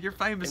like, man, you're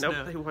famous now.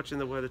 Nobody watching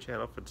the Weather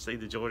Channel to see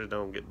the Georgia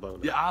Dome get blown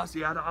up. Yeah,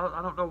 honestly, I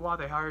don't know why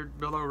they hired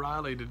Bill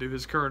O'Reilly to do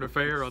his current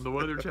affair on the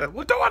Weather Channel.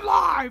 We'll do it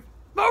live.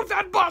 Move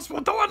that bus. We'll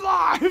do it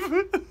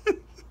live.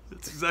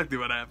 That's exactly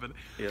what happened.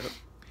 Yeah.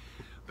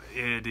 But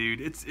yeah,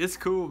 dude, it's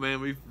cool, man.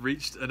 We've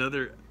reached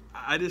another.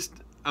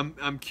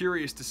 I'm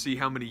curious to see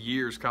how many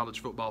years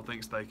college football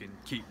thinks they can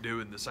keep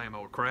doing the same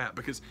old crap,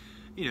 because,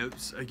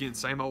 again,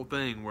 same old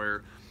thing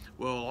where,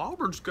 well,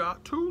 Auburn's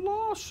got 2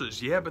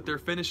 losses. Yeah, but they're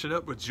finishing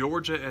up with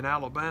Georgia and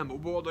Alabama.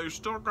 Well, they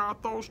still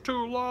got those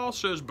 2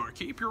 losses, but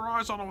keep your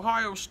eyes on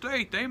Ohio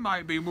State. They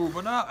might be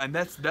moving up. And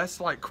that's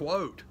like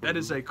quote. That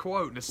is a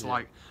quote. And it's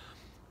like,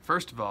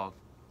 first of all,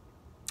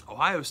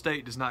 Ohio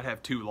State does not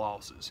have 2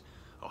 losses.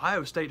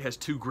 Ohio State has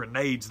 2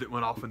 grenades that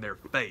went off in their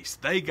face.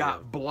 They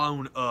got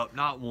blown up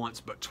not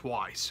once but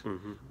twice.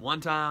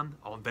 One time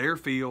on their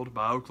field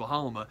by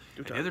Oklahoma,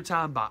 and the other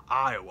time by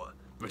Iowa,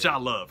 which I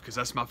love because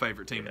that's my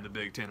favorite team in the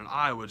Big Ten. And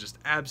Iowa just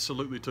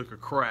absolutely took a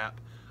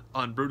crap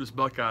on Brutus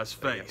Buckeye's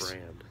face.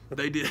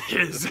 They did.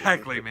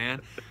 Exactly,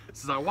 man.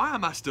 It's like, why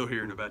am I still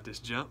hearing about this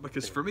junk?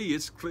 Because for me,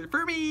 it's clear.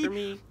 For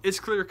me, it's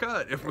clear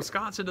cut. If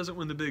Wisconsin doesn't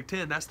win the Big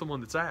Ten, that's the one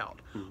that's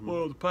out.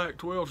 Well, the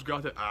Pac-12's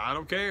got that. I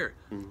don't care.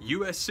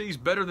 USC's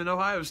better than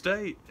Ohio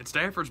State, and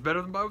Stanford's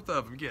better than both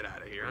of them. Get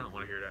out of here. I don't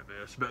want to hear that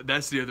mess. But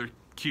that's the other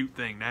cute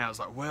thing now. It's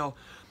like, well,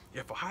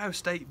 if Ohio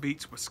State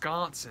beats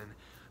Wisconsin,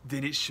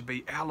 then it should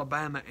be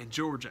Alabama and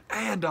Georgia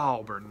and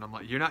Auburn. And I'm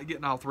like, you're not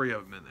getting all 3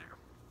 of them in there.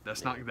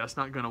 That's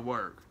not going to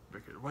work.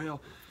 Because,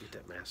 well, get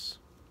that mess.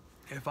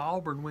 If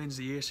Auburn wins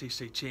the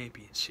SEC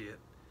championship,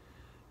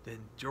 then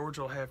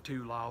Georgia will have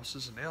 2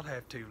 losses, and they'll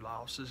have 2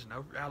 losses,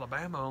 and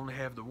Alabama only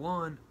have the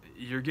 1.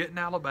 You're getting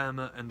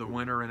Alabama and the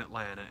winner in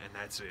Atlanta, and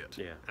that's it.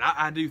 Yeah. And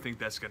I do think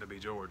that's going to be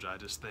Georgia. I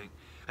think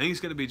it's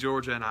going to be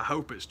Georgia, and I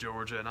hope it's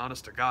Georgia. And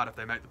honest to God, if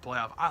they make the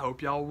playoff, I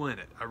hope y'all win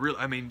it. I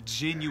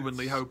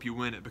genuinely hope you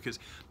win it, because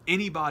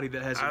anybody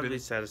that hasn't I'd be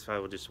satisfied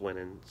with just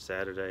winning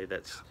Saturday.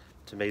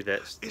 To me,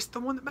 it's the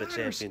one that matters.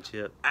 The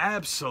championship.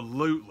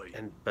 Absolutely.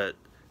 But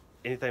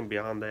anything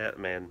beyond that,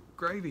 man,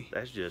 gravy.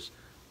 That's just.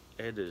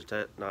 It does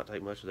not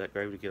take much of that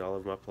gravy to get all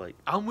over my plate.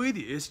 I'm with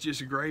you. It's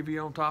just gravy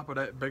on top of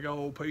that big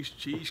old piece of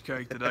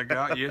cheesecake that I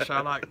got. Yes,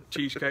 I like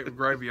cheesecake with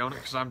gravy on it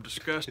because I'm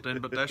disgusting,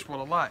 but that's what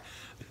I like.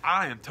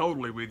 I am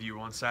totally with you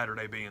on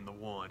Saturday being the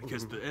one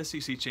because the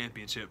SEC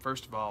championship,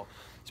 first of all,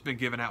 it's been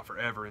given out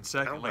forever, and I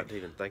secondly, don't like to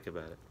even think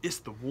about it. it's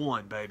the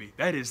one, baby.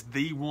 That is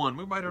the one.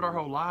 We waited our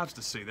whole lives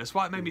to see. That's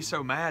why it made me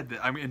so mad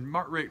that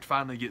Mark Richt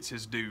finally gets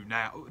his due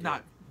now.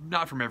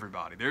 Not from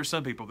everybody. There's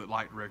some people that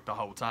liked Richt the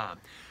whole time.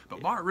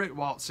 But Mark Richt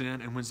walks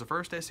in and wins the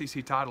first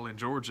SEC title in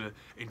Georgia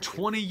in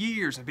 20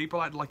 years, and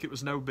people acted like it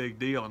was no big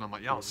deal. And I'm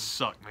like, y'all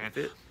suck, man.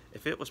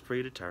 If it was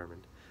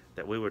predetermined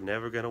that we were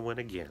never going to win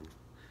again,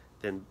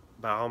 then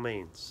by all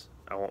means,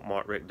 I want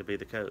Mark Richt to be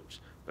the coach.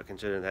 But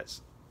considering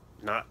that's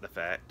not the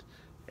fact,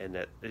 and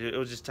that it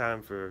was just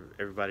time for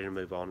everybody to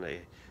move on.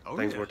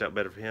 Things worked out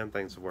better for him.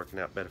 Things are working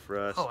out better for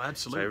us. Oh,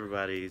 absolutely. So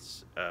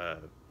everybody's,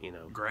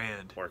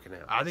 grand. working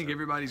out. I think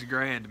everybody's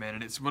grand, man,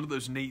 and it's one of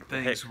those neat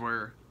things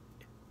where.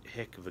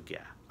 Heck of a guy.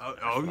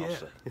 Oh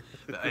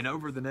yeah. And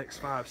over the next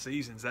 5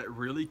 seasons, that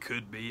really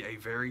could be a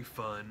very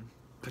fun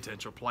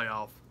potential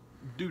playoff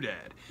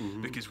doodad.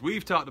 Because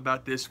we've talked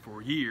about this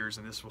for years,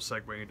 and this will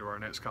segue into our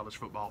next college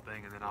football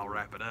thing, and then I'll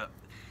wrap it up.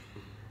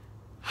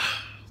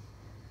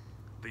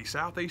 The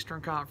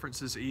Southeastern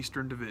Conference's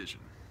Eastern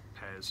Division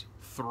has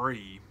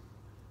 3,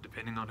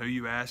 depending on who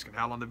you ask and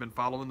how long they've been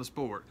following the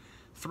sport,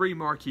 3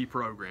 marquee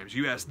programs.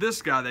 You ask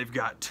this guy, they've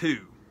got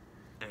 2.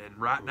 And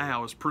right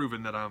now is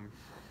proving that I'm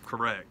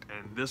correct,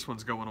 and this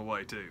one's going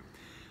away too.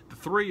 The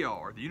 3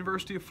 are the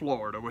University of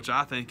Florida, which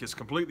I think is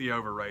completely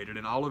overrated,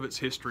 and all of its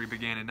history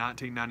began in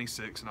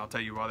 1996, and I'll tell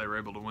you why they were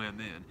able to win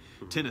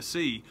then.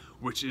 Tennessee,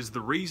 which is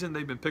the reason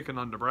they've been picking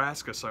on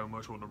Nebraska so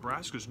much. Well,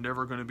 Nebraska's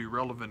never going to be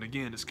relevant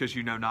again. It's because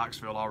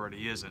Knoxville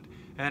already isn't.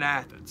 And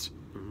Athens.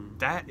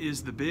 That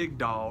is the big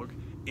dog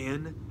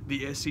in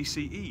the SEC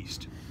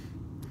East.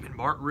 And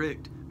Mark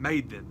Richt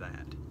made them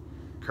that.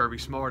 Kirby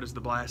Smart is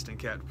the blasting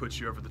cat to put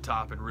you over the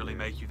top and really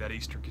make you that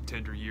Eastern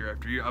contender year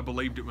after year. I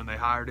believed it when they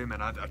hired him,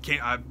 and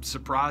I'm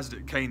surprised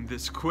it came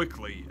this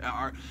quickly.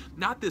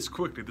 Not this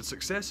quickly. The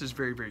success is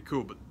very, very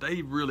cool, but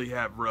they really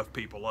have rough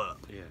people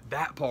up. Yeah.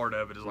 That part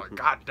of it is like,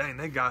 God dang,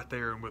 they got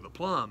there and with a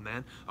plum,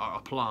 man. A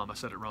plum, I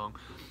said it wrong.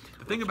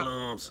 The thing about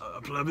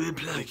a plum, you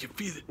can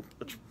feel it.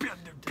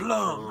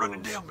 Plum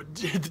running down my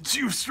the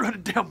juice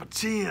running down my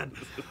chin.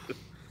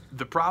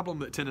 The problem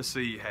that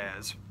Tennessee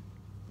has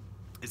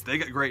is they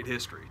got great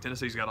history.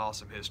 Tennessee's got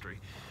awesome history.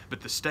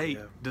 But the state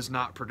does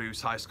not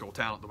produce high school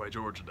talent the way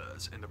Georgia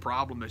does. And the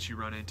problem that you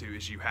run into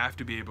is you have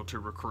to be able to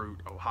recruit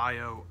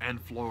Ohio and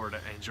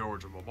Florida and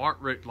Georgia. Well, Mark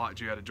Richt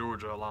locked you out of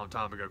Georgia a long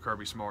time ago.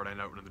 Kirby Smart ain't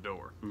opening the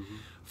door.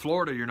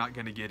 Florida you're not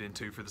going to get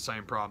into for the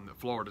same problem that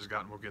Florida's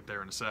got, and we'll get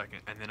there in a second.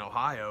 And then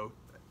Ohio,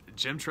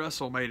 Jim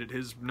Tressel made it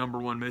his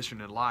 #1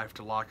 mission in life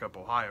to lock up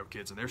Ohio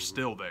kids, and they're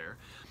still there.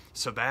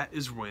 So that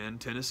is when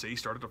Tennessee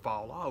started to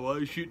fall. Oh, well,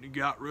 they shouldn't have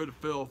got rid of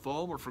Phil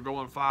Fulmer for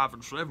going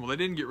 5-7. Well, they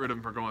didn't get rid of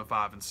him for going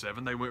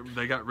 5-7.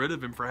 They got rid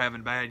of him for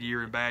having bad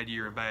year and bad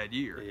year and bad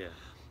year. Yeah.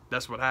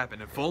 That's what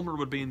happened. And Fulmer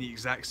would be in the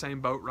exact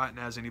same boat right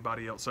now as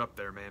anybody else up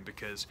there, man,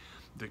 because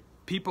the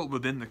people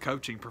within the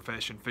coaching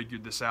profession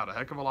figured this out a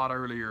heck of a lot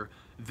earlier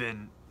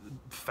than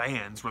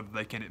fans, whether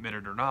they can admit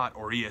it or not,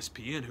 or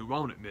ESPN, who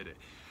won't admit it.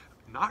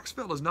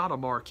 Knoxville is not a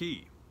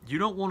marquee. You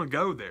don't want to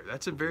go there.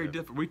 That's a very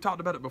different. We've talked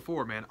about it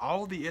before, man.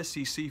 All the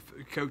SEC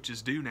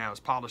coaches do now is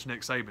polish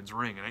Nick Saban's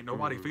ring, and ain't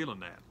nobody feeling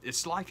that.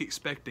 It's like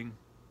expecting,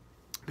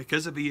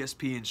 because of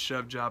ESPN's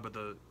shove job of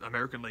the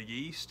American League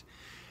East,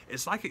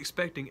 it's like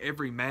expecting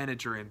every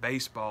manager in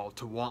baseball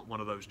to want one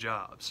of those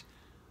jobs.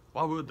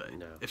 Why would they?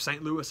 No. If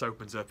St. Louis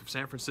opens up, if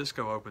San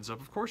Francisco opens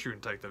up, of course you're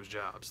going to take those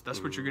jobs. That's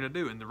what you're going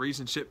to do. And the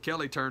reason Chip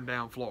Kelly turned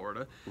down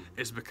Florida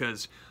is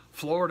because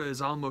Florida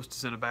is almost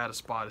as in a bad a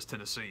spot as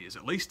Tennessee is.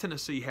 At least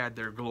Tennessee had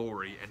their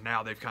glory, and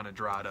now they've kind of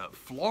dried up.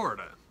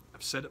 Florida,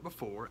 I've said it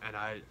before, and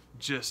I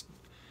just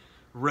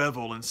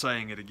revel in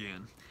saying it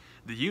again.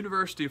 The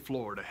University of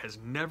Florida has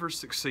never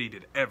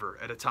succeeded ever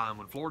at a time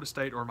when Florida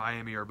State or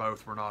Miami or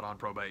both were not on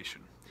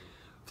probation.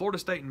 Florida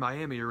State and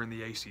Miami are in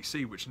the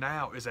ACC, which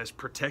now is as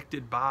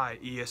protected by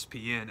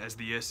ESPN as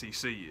the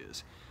SEC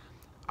is.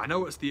 I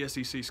know it's the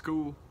SEC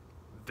school.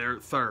 They're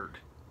third,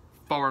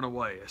 far and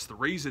away. It's the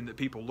reason that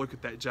people look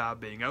at that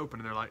job being open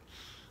and they're like,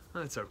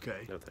 that's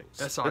okay. No thanks.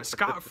 That's all right.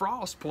 Scott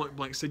Frost point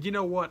blank said, "You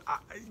know what?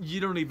 You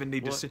don't even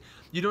need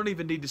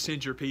to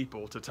send your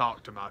people to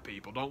talk to my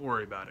people. Don't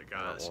worry about it,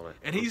 guys."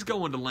 And he's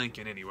going to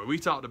Lincoln anyway. We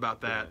talked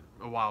about that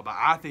a while back.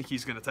 I think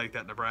he's going to take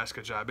that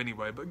Nebraska job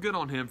anyway. But good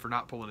on him for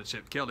not pulling a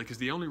Chip Kelly, because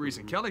the only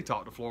reason Kelly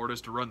talked to Florida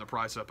is to run the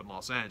price up in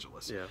Los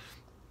Angeles. Yeah.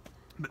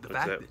 But the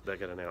fact that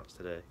got announced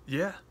today.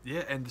 Yeah,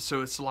 and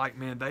so it's like,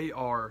 man, they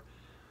are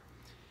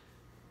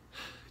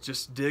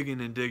just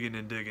digging and digging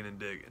and digging and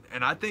digging.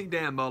 And I think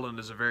Dan Mullen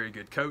is a very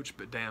good coach,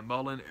 but Dan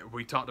Mullen,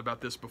 we talked about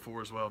this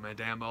before as well, man.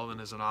 Dan Mullen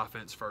is an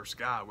offense-first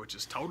guy, which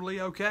is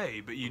totally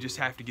okay, but you just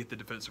have to get the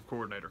defensive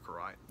coordinator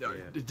correct.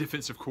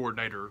 Defensive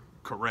coordinator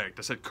correct.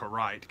 I said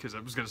correct because I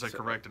was going to say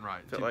correct and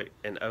right. Felt like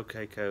an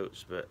okay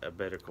coach, but a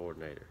better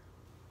coordinator.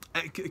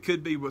 It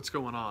could be what's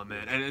going on,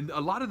 man. And a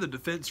lot of the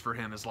defense for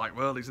him is like,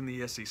 well, he's in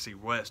the SEC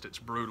West. It's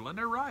brutal. And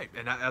they're right.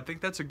 And I think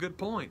that's a good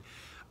point.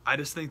 I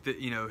just think that,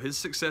 his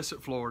success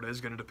at Florida is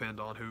going to depend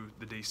on who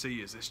the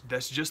DC is.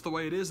 That's just the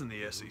way it is in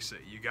the SEC.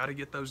 You got to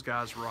get those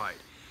guys right.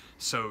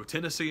 So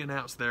Tennessee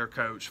announced their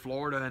coach.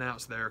 Florida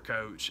announced their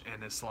coach.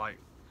 And it's like,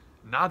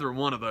 neither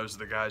one of those are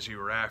the guys you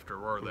were after,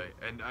 were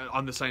they? And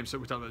on the same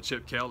set, we talked about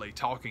Chip Kelly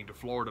talking to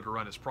Florida to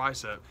run his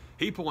price up.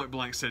 He point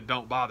blank said,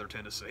 don't bother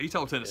Tennessee. He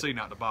told Tennessee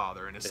not to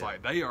bother. And it's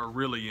like, they are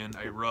really in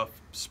a rough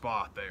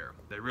spot there.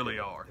 They really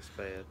are. It's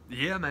bad.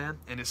 Yeah, man.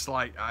 And it's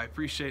like, I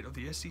appreciate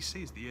the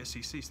SEC. It's the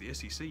SEC. It's the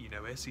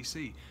SEC.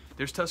 SEC.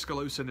 There's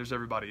Tuscaloosa and there's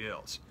everybody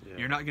else. Yeah.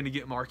 You're not going to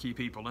get marquee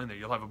people in there.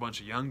 You'll have a bunch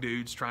of young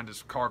dudes trying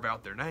to carve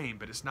out their name,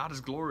 but it's not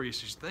as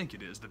glorious as you think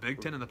it is. The Big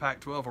Ten and the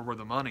Pac-12 are where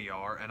the money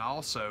are. And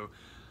also,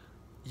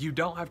 you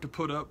don't have to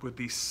put up with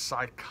these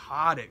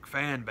psychotic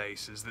fan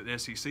bases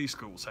that SEC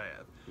schools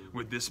have.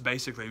 With this,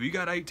 basically, if you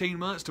got 18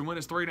 months to win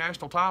his 3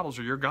 national titles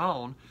or you're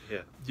gone,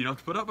 you don't have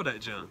to put up with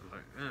that junk.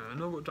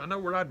 Like, I know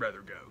where I'd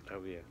rather go.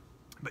 Oh, yeah.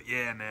 But,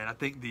 yeah, man, I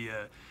think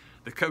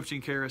the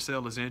coaching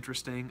carousel is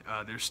interesting.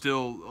 There's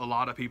still a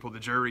lot of people. The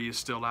jury is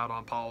still out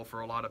on Paul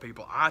for a lot of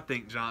people. I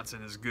think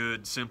Johnson is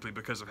good simply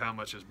because of how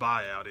much his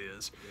buyout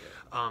is.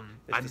 Yeah.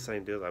 It's the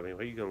same deal. I mean,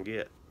 what are you going to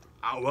get?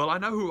 Well, I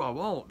know who I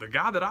want. The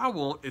guy that I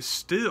want is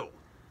still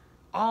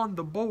on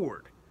the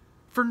board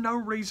for no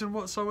reason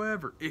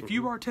whatsoever. If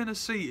you are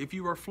Tennessee, if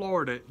you are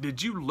Florida,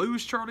 did you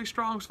lose Charlie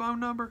Strong's phone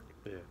number?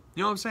 Yeah.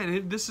 You know what I'm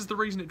saying? This is the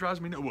reason it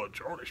drives me nuts. Well,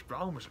 Charlie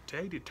Strong was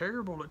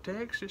terrible at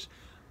Texas.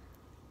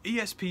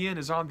 ESPN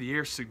is on the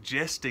air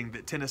suggesting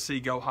that Tennessee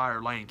go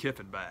hire Lane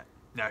Kiffin back.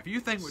 Now, if you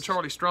think what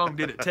Charlie Strong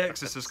did at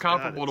Texas is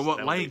comparable to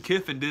what Lane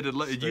Kiffin did at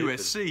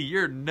USC,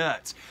 you're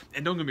nuts.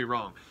 And don't get me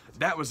wrong,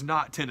 that was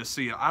not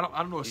Tennessee. I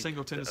don't know a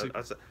single Tennessee.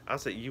 I'll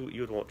say you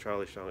would want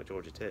Charlie Strong at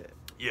Georgia Tech.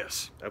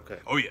 Yes. Okay.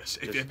 Oh, yes.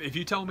 If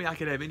you told me I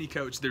could have any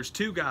coach, there's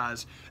 2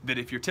 guys that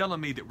if you're telling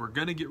me that we're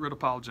going to get rid of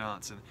Paul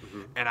Johnson,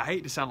 and I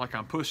hate to sound like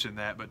I'm pushing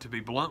that, but to be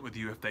blunt with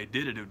you, if they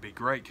did it, it would be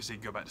great because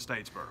he'd go back to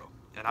Statesboro.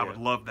 And I would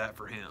love that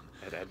for him.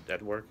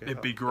 That'd work out.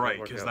 It'd be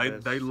great because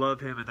they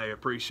love him and they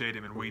appreciate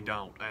him and we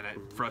don't. And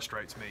it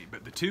frustrates me.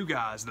 But the 2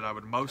 guys that I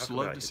would most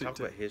love to see. Talk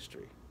about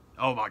history.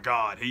 Oh, my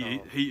God. He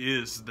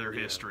is their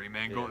history,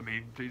 man. Yeah. I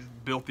mean, he's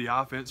built the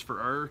offense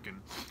for Irk. And,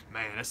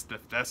 man,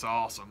 that's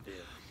awesome. Yeah.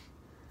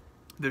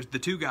 There's the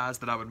 2 guys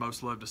that I would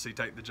most love to see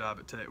take the job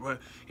at Tech. Well,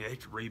 they have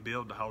to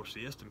rebuild the whole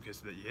system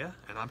because,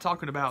 and I'm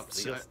talking about a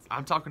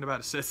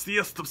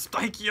system,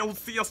 stanky old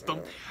system.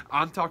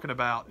 I'm talking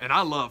about, and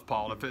I love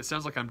Paul. If it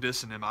sounds like I'm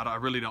dissing him, I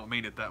really don't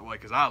mean it that way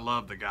because I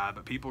love the guy.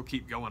 But people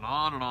keep going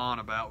on and on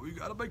about we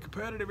got to be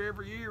competitive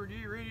every year in,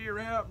 year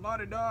out,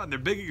 la-di-da. And they're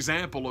a big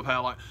example of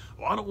how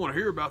I don't want to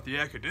hear about the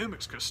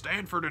academics because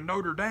Stanford and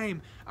Notre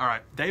Dame. All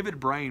right, David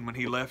Brain, when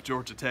he left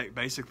Georgia Tech,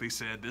 basically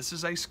said this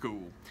is a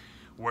school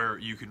where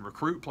you can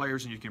recruit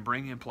players and you can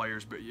bring in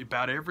players, but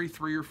about every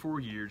 3 or 4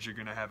 years you're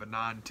going to have a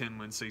 9-10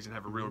 win season,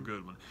 have a real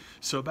good one.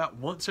 So about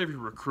once every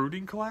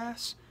recruiting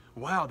class,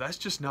 wow, that's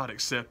just not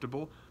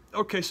acceptable.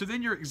 Okay, so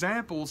then your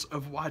examples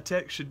of why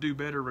Tech should do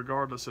better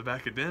regardless of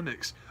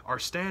academics are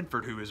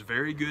Stanford, who is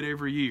very good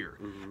every year,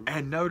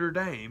 and Notre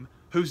Dame,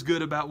 who's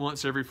good about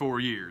once every 4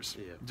 years.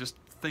 Yeah. Just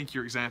think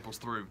your examples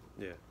through.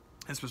 Yeah.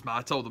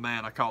 I told the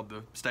man, I called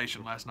the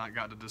station last night,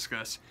 got to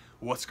discuss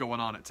what's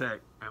going on at Tech,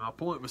 and my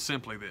point was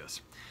simply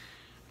this.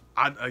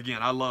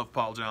 I love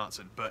Paul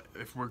Johnson, but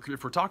if we're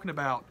talking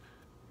about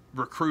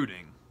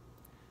recruiting,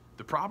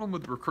 the problem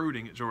with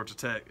recruiting at Georgia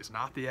Tech is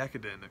not the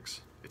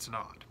academics. It's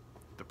not.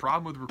 The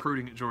problem with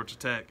recruiting at Georgia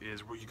Tech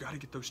is, you got to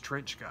get those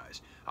trench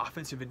guys,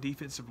 offensive and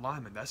defensive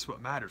linemen. That's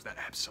what matters. That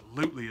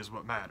absolutely is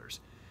what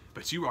matters.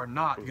 But you are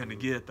not going to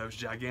get those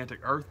gigantic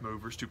earth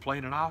movers to play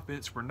in an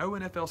offense where no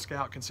NFL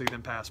scout can see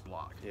them pass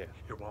block. Yeah.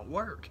 It won't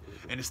work.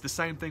 And it's the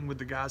same thing with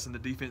the guys in the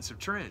defensive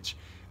trench.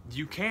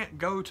 You can't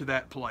go to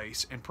that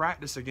place and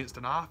practice against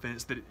an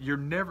offense that you're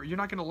not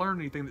going to learn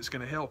anything that's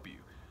going to help you.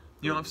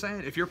 You know what I'm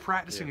saying? If you're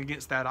practicing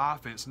against that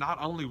offense, not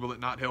only will it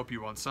not help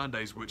you on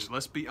Sundays, which,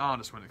 let's be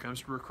honest, when it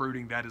comes to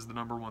recruiting, that is the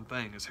number one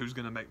thing, is who's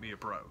going to make me a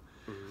pro.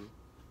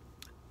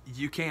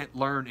 You can't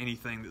learn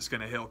anything that's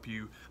going to help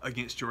you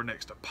against your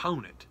next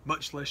opponent,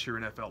 much less your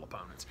NFL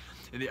opponents.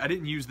 And I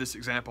didn't use this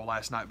example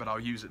last night, but I'll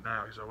use it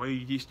now. So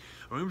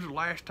when was the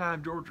last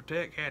time Georgia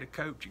Tech had a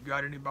coach who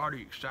got anybody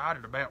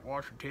excited about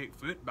watching Tech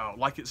football?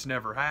 Like it's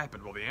never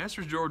happened. Well, the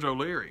answer is George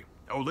O'Leary.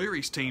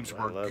 O'Leary's teams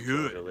were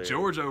good.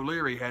 George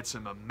O'Leary had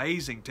some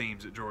amazing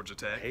teams at Georgia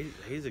Tech.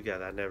 He's a guy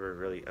that I never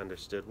really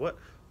understood. What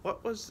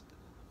was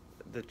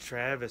the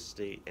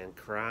travesty and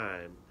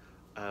crime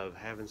of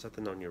having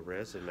something on your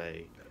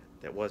resume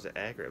that wasn't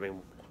accurate? I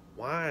mean,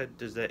 why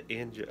does that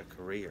end your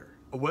career?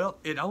 Well,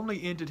 it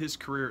only ended his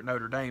career at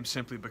Notre Dame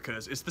simply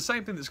because it's the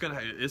same thing that's going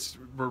to.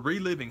 We're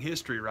reliving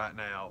history right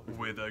now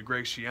with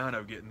Greg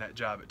Schiano getting that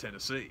job at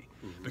Tennessee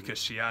because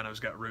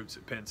Schiano's got roots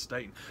at Penn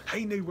State.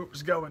 He knew what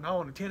was going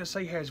on, and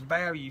Tennessee has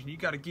values, and you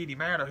got to get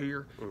him out of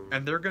here.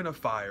 And they're going to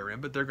fire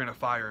him, but they're going to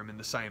fire him in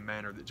the same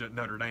manner that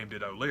Notre Dame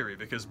did O'Leary,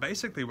 because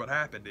basically what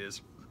happened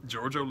is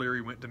George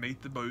O'Leary went to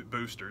meet the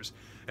boosters,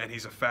 and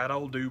he's a fat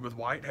old dude with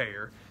white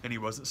hair, and he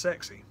wasn't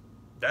sexy.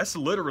 That's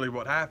literally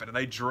what happened, and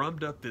they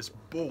drummed up this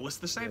bull. It's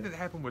the same thing that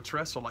happened with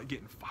Tressel, like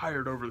getting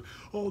fired over,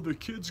 oh, the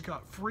kid's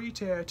got free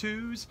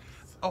tattoos.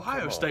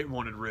 Ohio State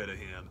wanted rid of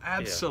him.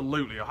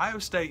 Absolutely. Yeah. Ohio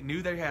State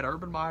knew they had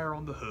Urban Meyer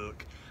on the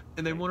hook,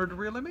 and they wanted to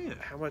reel him in.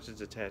 How much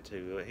is a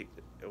tattoo?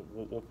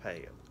 We'll pay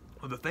him.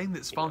 Well, the thing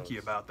that's funky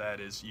about that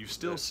is you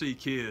still see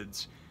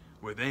kids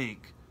with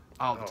ink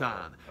all the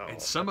time, and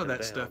some of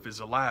that stuff is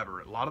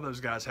elaborate. A lot of those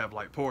guys have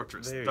like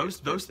portraits.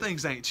 Those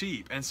things ain't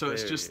cheap, and so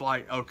it's just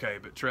like, okay,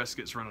 but Tress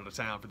gets run out of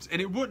town,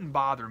 and it wouldn't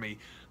bother me.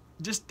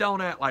 Just don't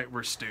act like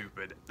we're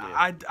stupid.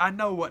 I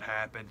know what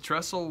happened.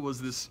 Tressel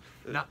was this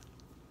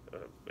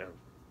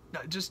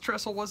just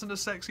Tressel wasn't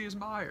as sexy as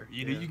Meyer.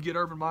 You know, you get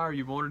Urban Meyer,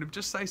 you wanted him.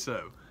 Just say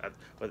so.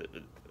 But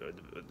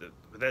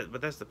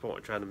that's the point we're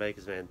trying to make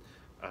is, man.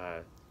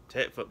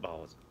 Tech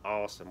football was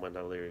awesome when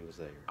O'Leary was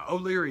there.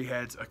 O'Leary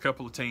had a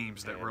couple of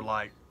teams that were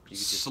like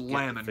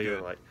slamming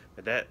good. Like,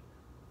 but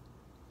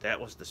that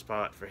was the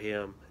spot for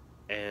him,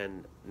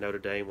 and Notre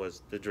Dame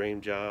was the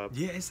dream job.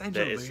 Yeah, it's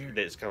O'Leary.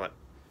 That's kind of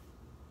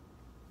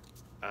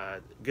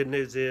like, good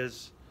news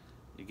is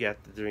you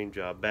got the dream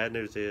job. Bad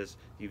news is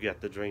you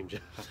got the dream job.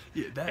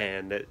 Yeah,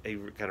 and he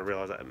kind of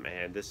realized, like,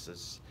 man, this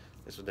was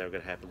never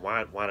going to happen.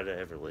 Why did I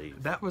ever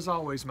leave? That was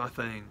always my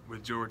thing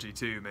with Georgie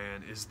too,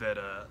 man. Is that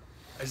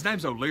his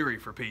name's O'Leary,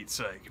 for Pete's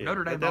sake. If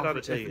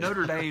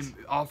Notre Dame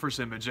offers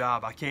him a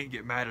job, I can't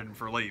get mad at him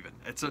for leaving.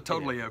 It's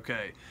totally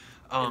okay.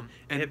 And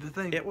the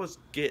thing, it was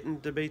getting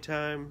to be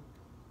time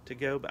to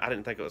go, but I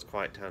didn't think it was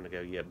quite time to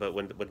go yet. But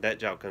when that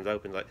job comes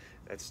open, like,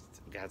 that's,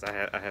 guys,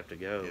 I have to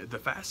go. The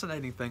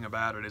fascinating thing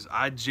about it is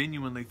I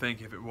genuinely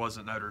think if it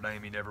wasn't Notre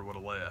Dame, he never would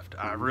have left.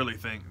 I really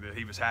think that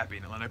he was happy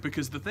in Atlanta,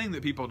 because the thing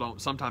that people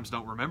sometimes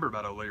don't remember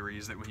about O'Leary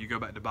is that when you go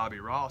back to Bobby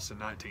Ross in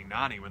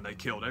 1990 when they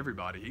killed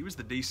everybody, he was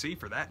the DC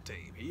for that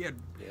team. He had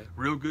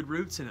real good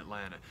roots in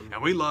Atlanta,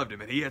 and we loved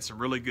him, and he had some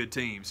really good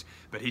teams,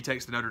 but he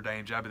takes the Notre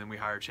Dame job, and then we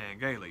hire Chan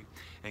Gailey.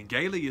 And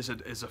Gailey is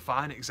a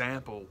fine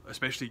example,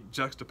 especially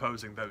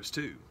juxtaposing those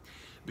two.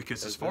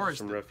 Because as far as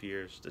some rough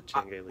years to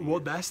Chan Gailey.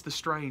 Well, that's the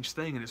strange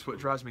thing, and it's what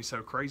drives me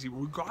so crazy.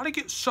 We got to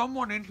get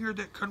someone in here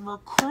that can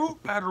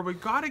recruit better. We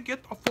got to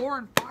get the 4-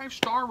 and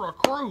 5-star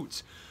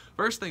recruits.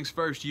 First things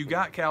first, you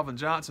got Calvin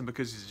Johnson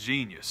because he's a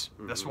genius.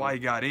 That's why he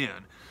got in.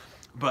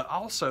 But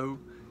also,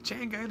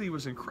 Chan Gailey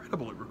was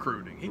incredible at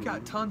recruiting. He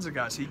got tons of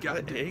guys. He got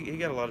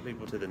a lot of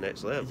people to the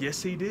next level.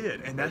 Yes, he did,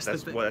 and that's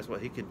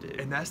what he could do.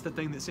 And that's the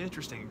thing that's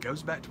interesting. It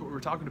goes back to what we were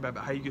talking about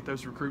how you get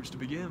those recruits to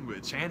begin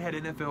with. Chan had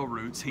NFL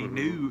roots. He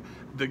knew,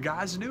 the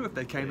guys knew if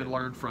they came and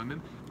learned from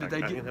him that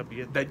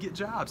they'd get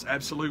jobs.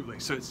 Absolutely.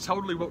 So it's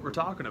totally what we're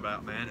talking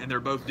about, man. And they're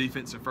both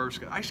defensive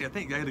first guys. Actually, I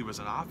think Gailey was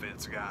an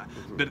offense guy,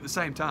 but at the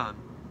same time,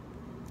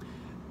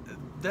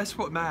 that's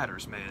what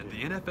matters, man. The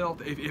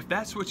NFL, if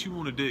that's what you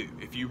want to do,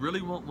 if you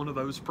really want one of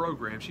those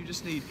programs, you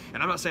just need,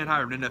 and I'm not saying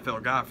hire an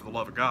NFL guy for the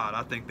love of God.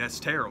 I think that's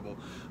terrible.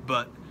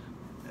 But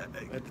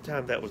at the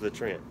time, that was the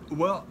trend.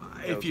 Well,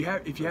 if you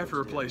have to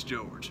replace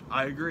George,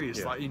 I agree.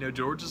 It's like,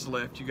 George has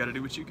left. You got to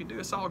do what you can do.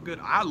 It's all good.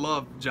 I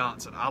love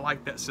Johnson. I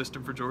like that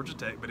system for Georgia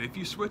Tech. But if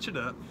you switch it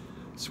up.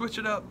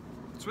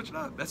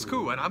 That's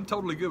cool, and I'm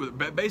totally good with it.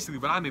 But basically,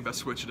 what I mean by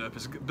switch it up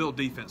is build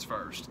defense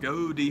first.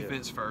 Go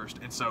defense first.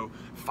 And so,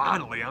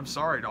 finally, I'm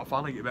sorry, I'll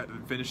finally get back to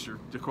finish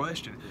the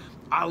question.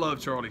 I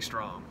love Charlie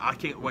Strong. I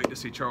can't wait to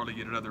see Charlie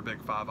get another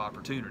Big 5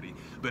 opportunity.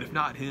 But if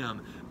not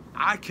him,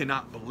 I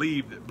cannot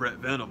believe that Brett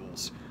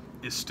Venables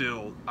is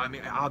still, I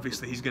mean,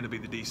 obviously he's going to be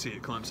the DC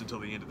at Clemson until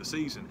the end of the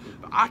season.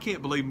 But I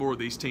can't believe more of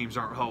these teams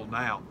aren't holding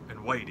out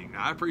and waiting.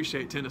 Now, I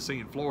appreciate Tennessee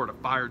and Florida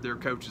fired their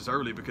coaches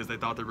early because they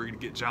thought they were going to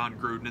get John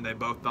Gruden, and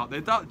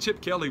they thought Chip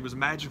Kelly was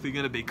magically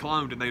going to be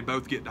cloned and they'd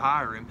both get to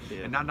hire him,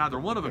 and neither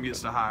one of them gets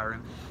to hire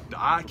him.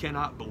 I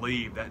cannot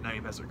believe that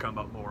name hasn't come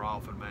up more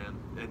often, man.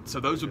 And so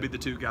those would be the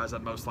two guys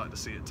I'd most like to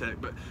see at Tech,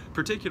 but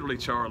particularly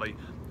Charlie,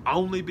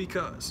 only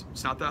because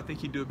it's not that I think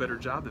he'd do a better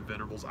job than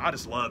Venables. I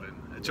just love him.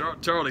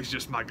 Charlie's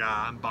just my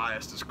guy. I'm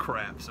biased as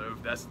crap, so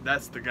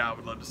that's the guy I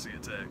would love to see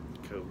at Tech.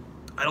 Cool.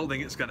 I don't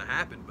think it's going to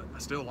happen, but I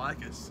still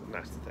like it. It's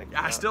nice to think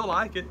about. I still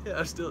like it. Yeah,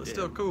 it's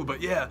still cool.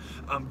 But yeah,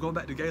 going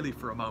back to Gailey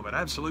for a moment,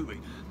 absolutely.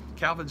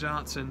 Calvin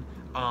Johnson,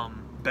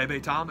 Bebe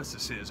Thomas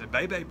is his, and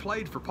Bebe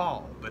played for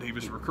Paul, but he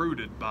was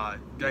recruited by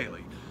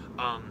Gailey.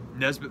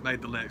 Nesbitt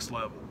made the next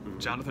level.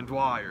 Jonathan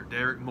Dwyer,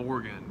 Derek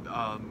Morgan,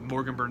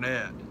 Morgan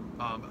Burnett.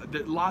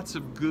 Lots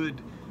of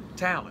good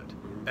talent,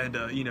 and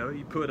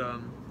he put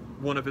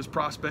one of his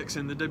prospects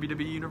in the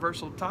WWE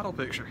Universal title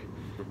picture.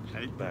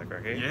 Back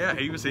right here. Yeah,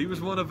 he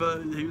was one of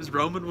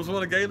Roman was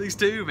one of Gailey's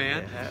too,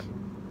 man. It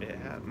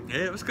happened.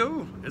 Yeah, it was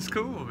cool. It's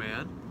cool,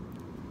 man.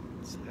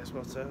 That's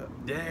what's up,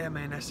 Yeah,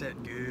 man, that's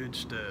that good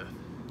stuff.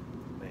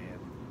 man.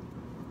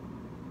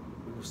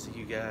 We will see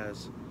you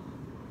guys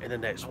in the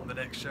next On one the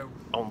next show.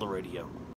 on the radio.